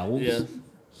Elwes. Yeah.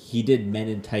 He did Men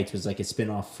in Tights, was like a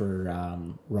spin-off for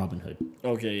Robin Hood.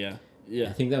 Okay, yeah. Yeah.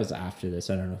 I think that was after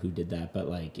this. I don't know who did that, but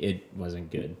like it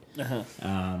wasn't good.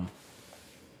 Uh-huh.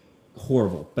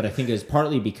 Horrible, but I think it was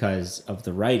partly because of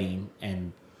the writing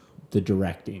and the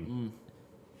directing.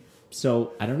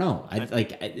 So I don't know.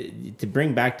 To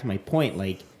bring back to my point,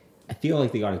 like I feel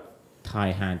like they got to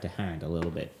tie hand to hand a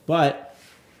little bit, but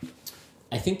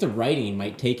I think the writing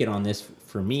might take it on this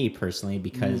for me personally,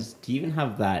 because to even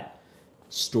have that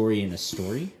story in a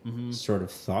story sort of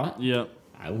thought,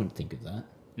 I wouldn't think of that.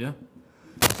 Yeah,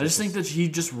 I just think that he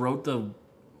just wrote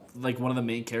one of the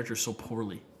main characters so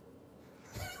poorly.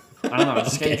 I don't know.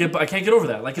 I can't get over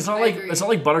that. Like it's not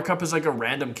like Buttercup is like a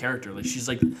random character. Like she's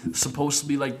like supposed to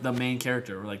be like the main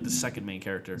character or like the second main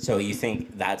character. So you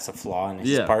think that's a flaw in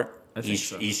his part? I think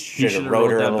so. He should have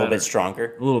wrote her a little bit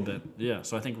stronger. A little bit, yeah.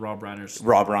 So I think Rob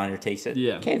Reiner takes it.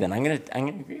 Yeah. Okay, then I'm gonna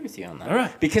agree with you on that. All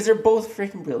right. Because they're both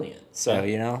freaking brilliant. So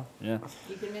you know. Yeah.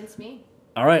 You convinced me.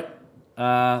 All right.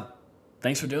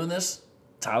 Thanks for doing this,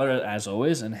 Tyler, as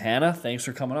always, and Hannah. Thanks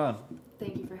for coming on.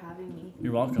 Thank you for having me.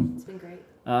 You're welcome. It's been great.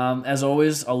 As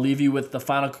always, I'll leave you with the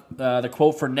final the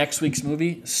quote for next week's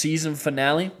movie, season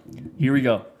finale. Here we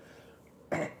go.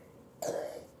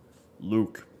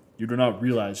 Luke, you do not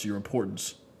realize your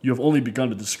importance. You have only begun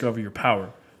to discover your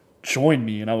power. Join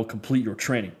me and I will complete your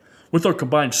training. With our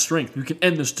combined strength, we can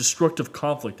end this destructive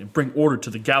conflict and bring order to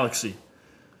the galaxy.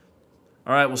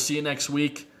 All right, we'll see you next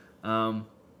week.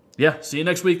 See you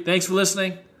next week. Thanks for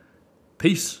listening.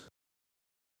 Peace.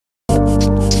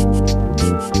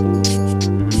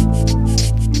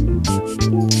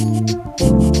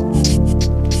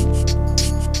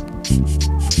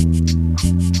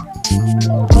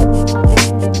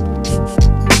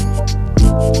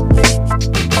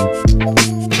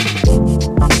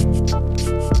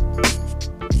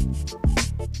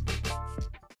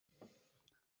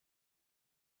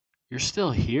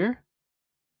 still here?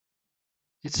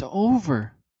 It's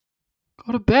over.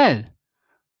 Go to bed.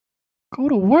 Go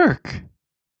to work.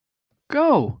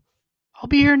 Go. I'll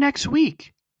be here next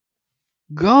week.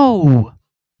 Go.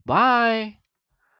 Bye.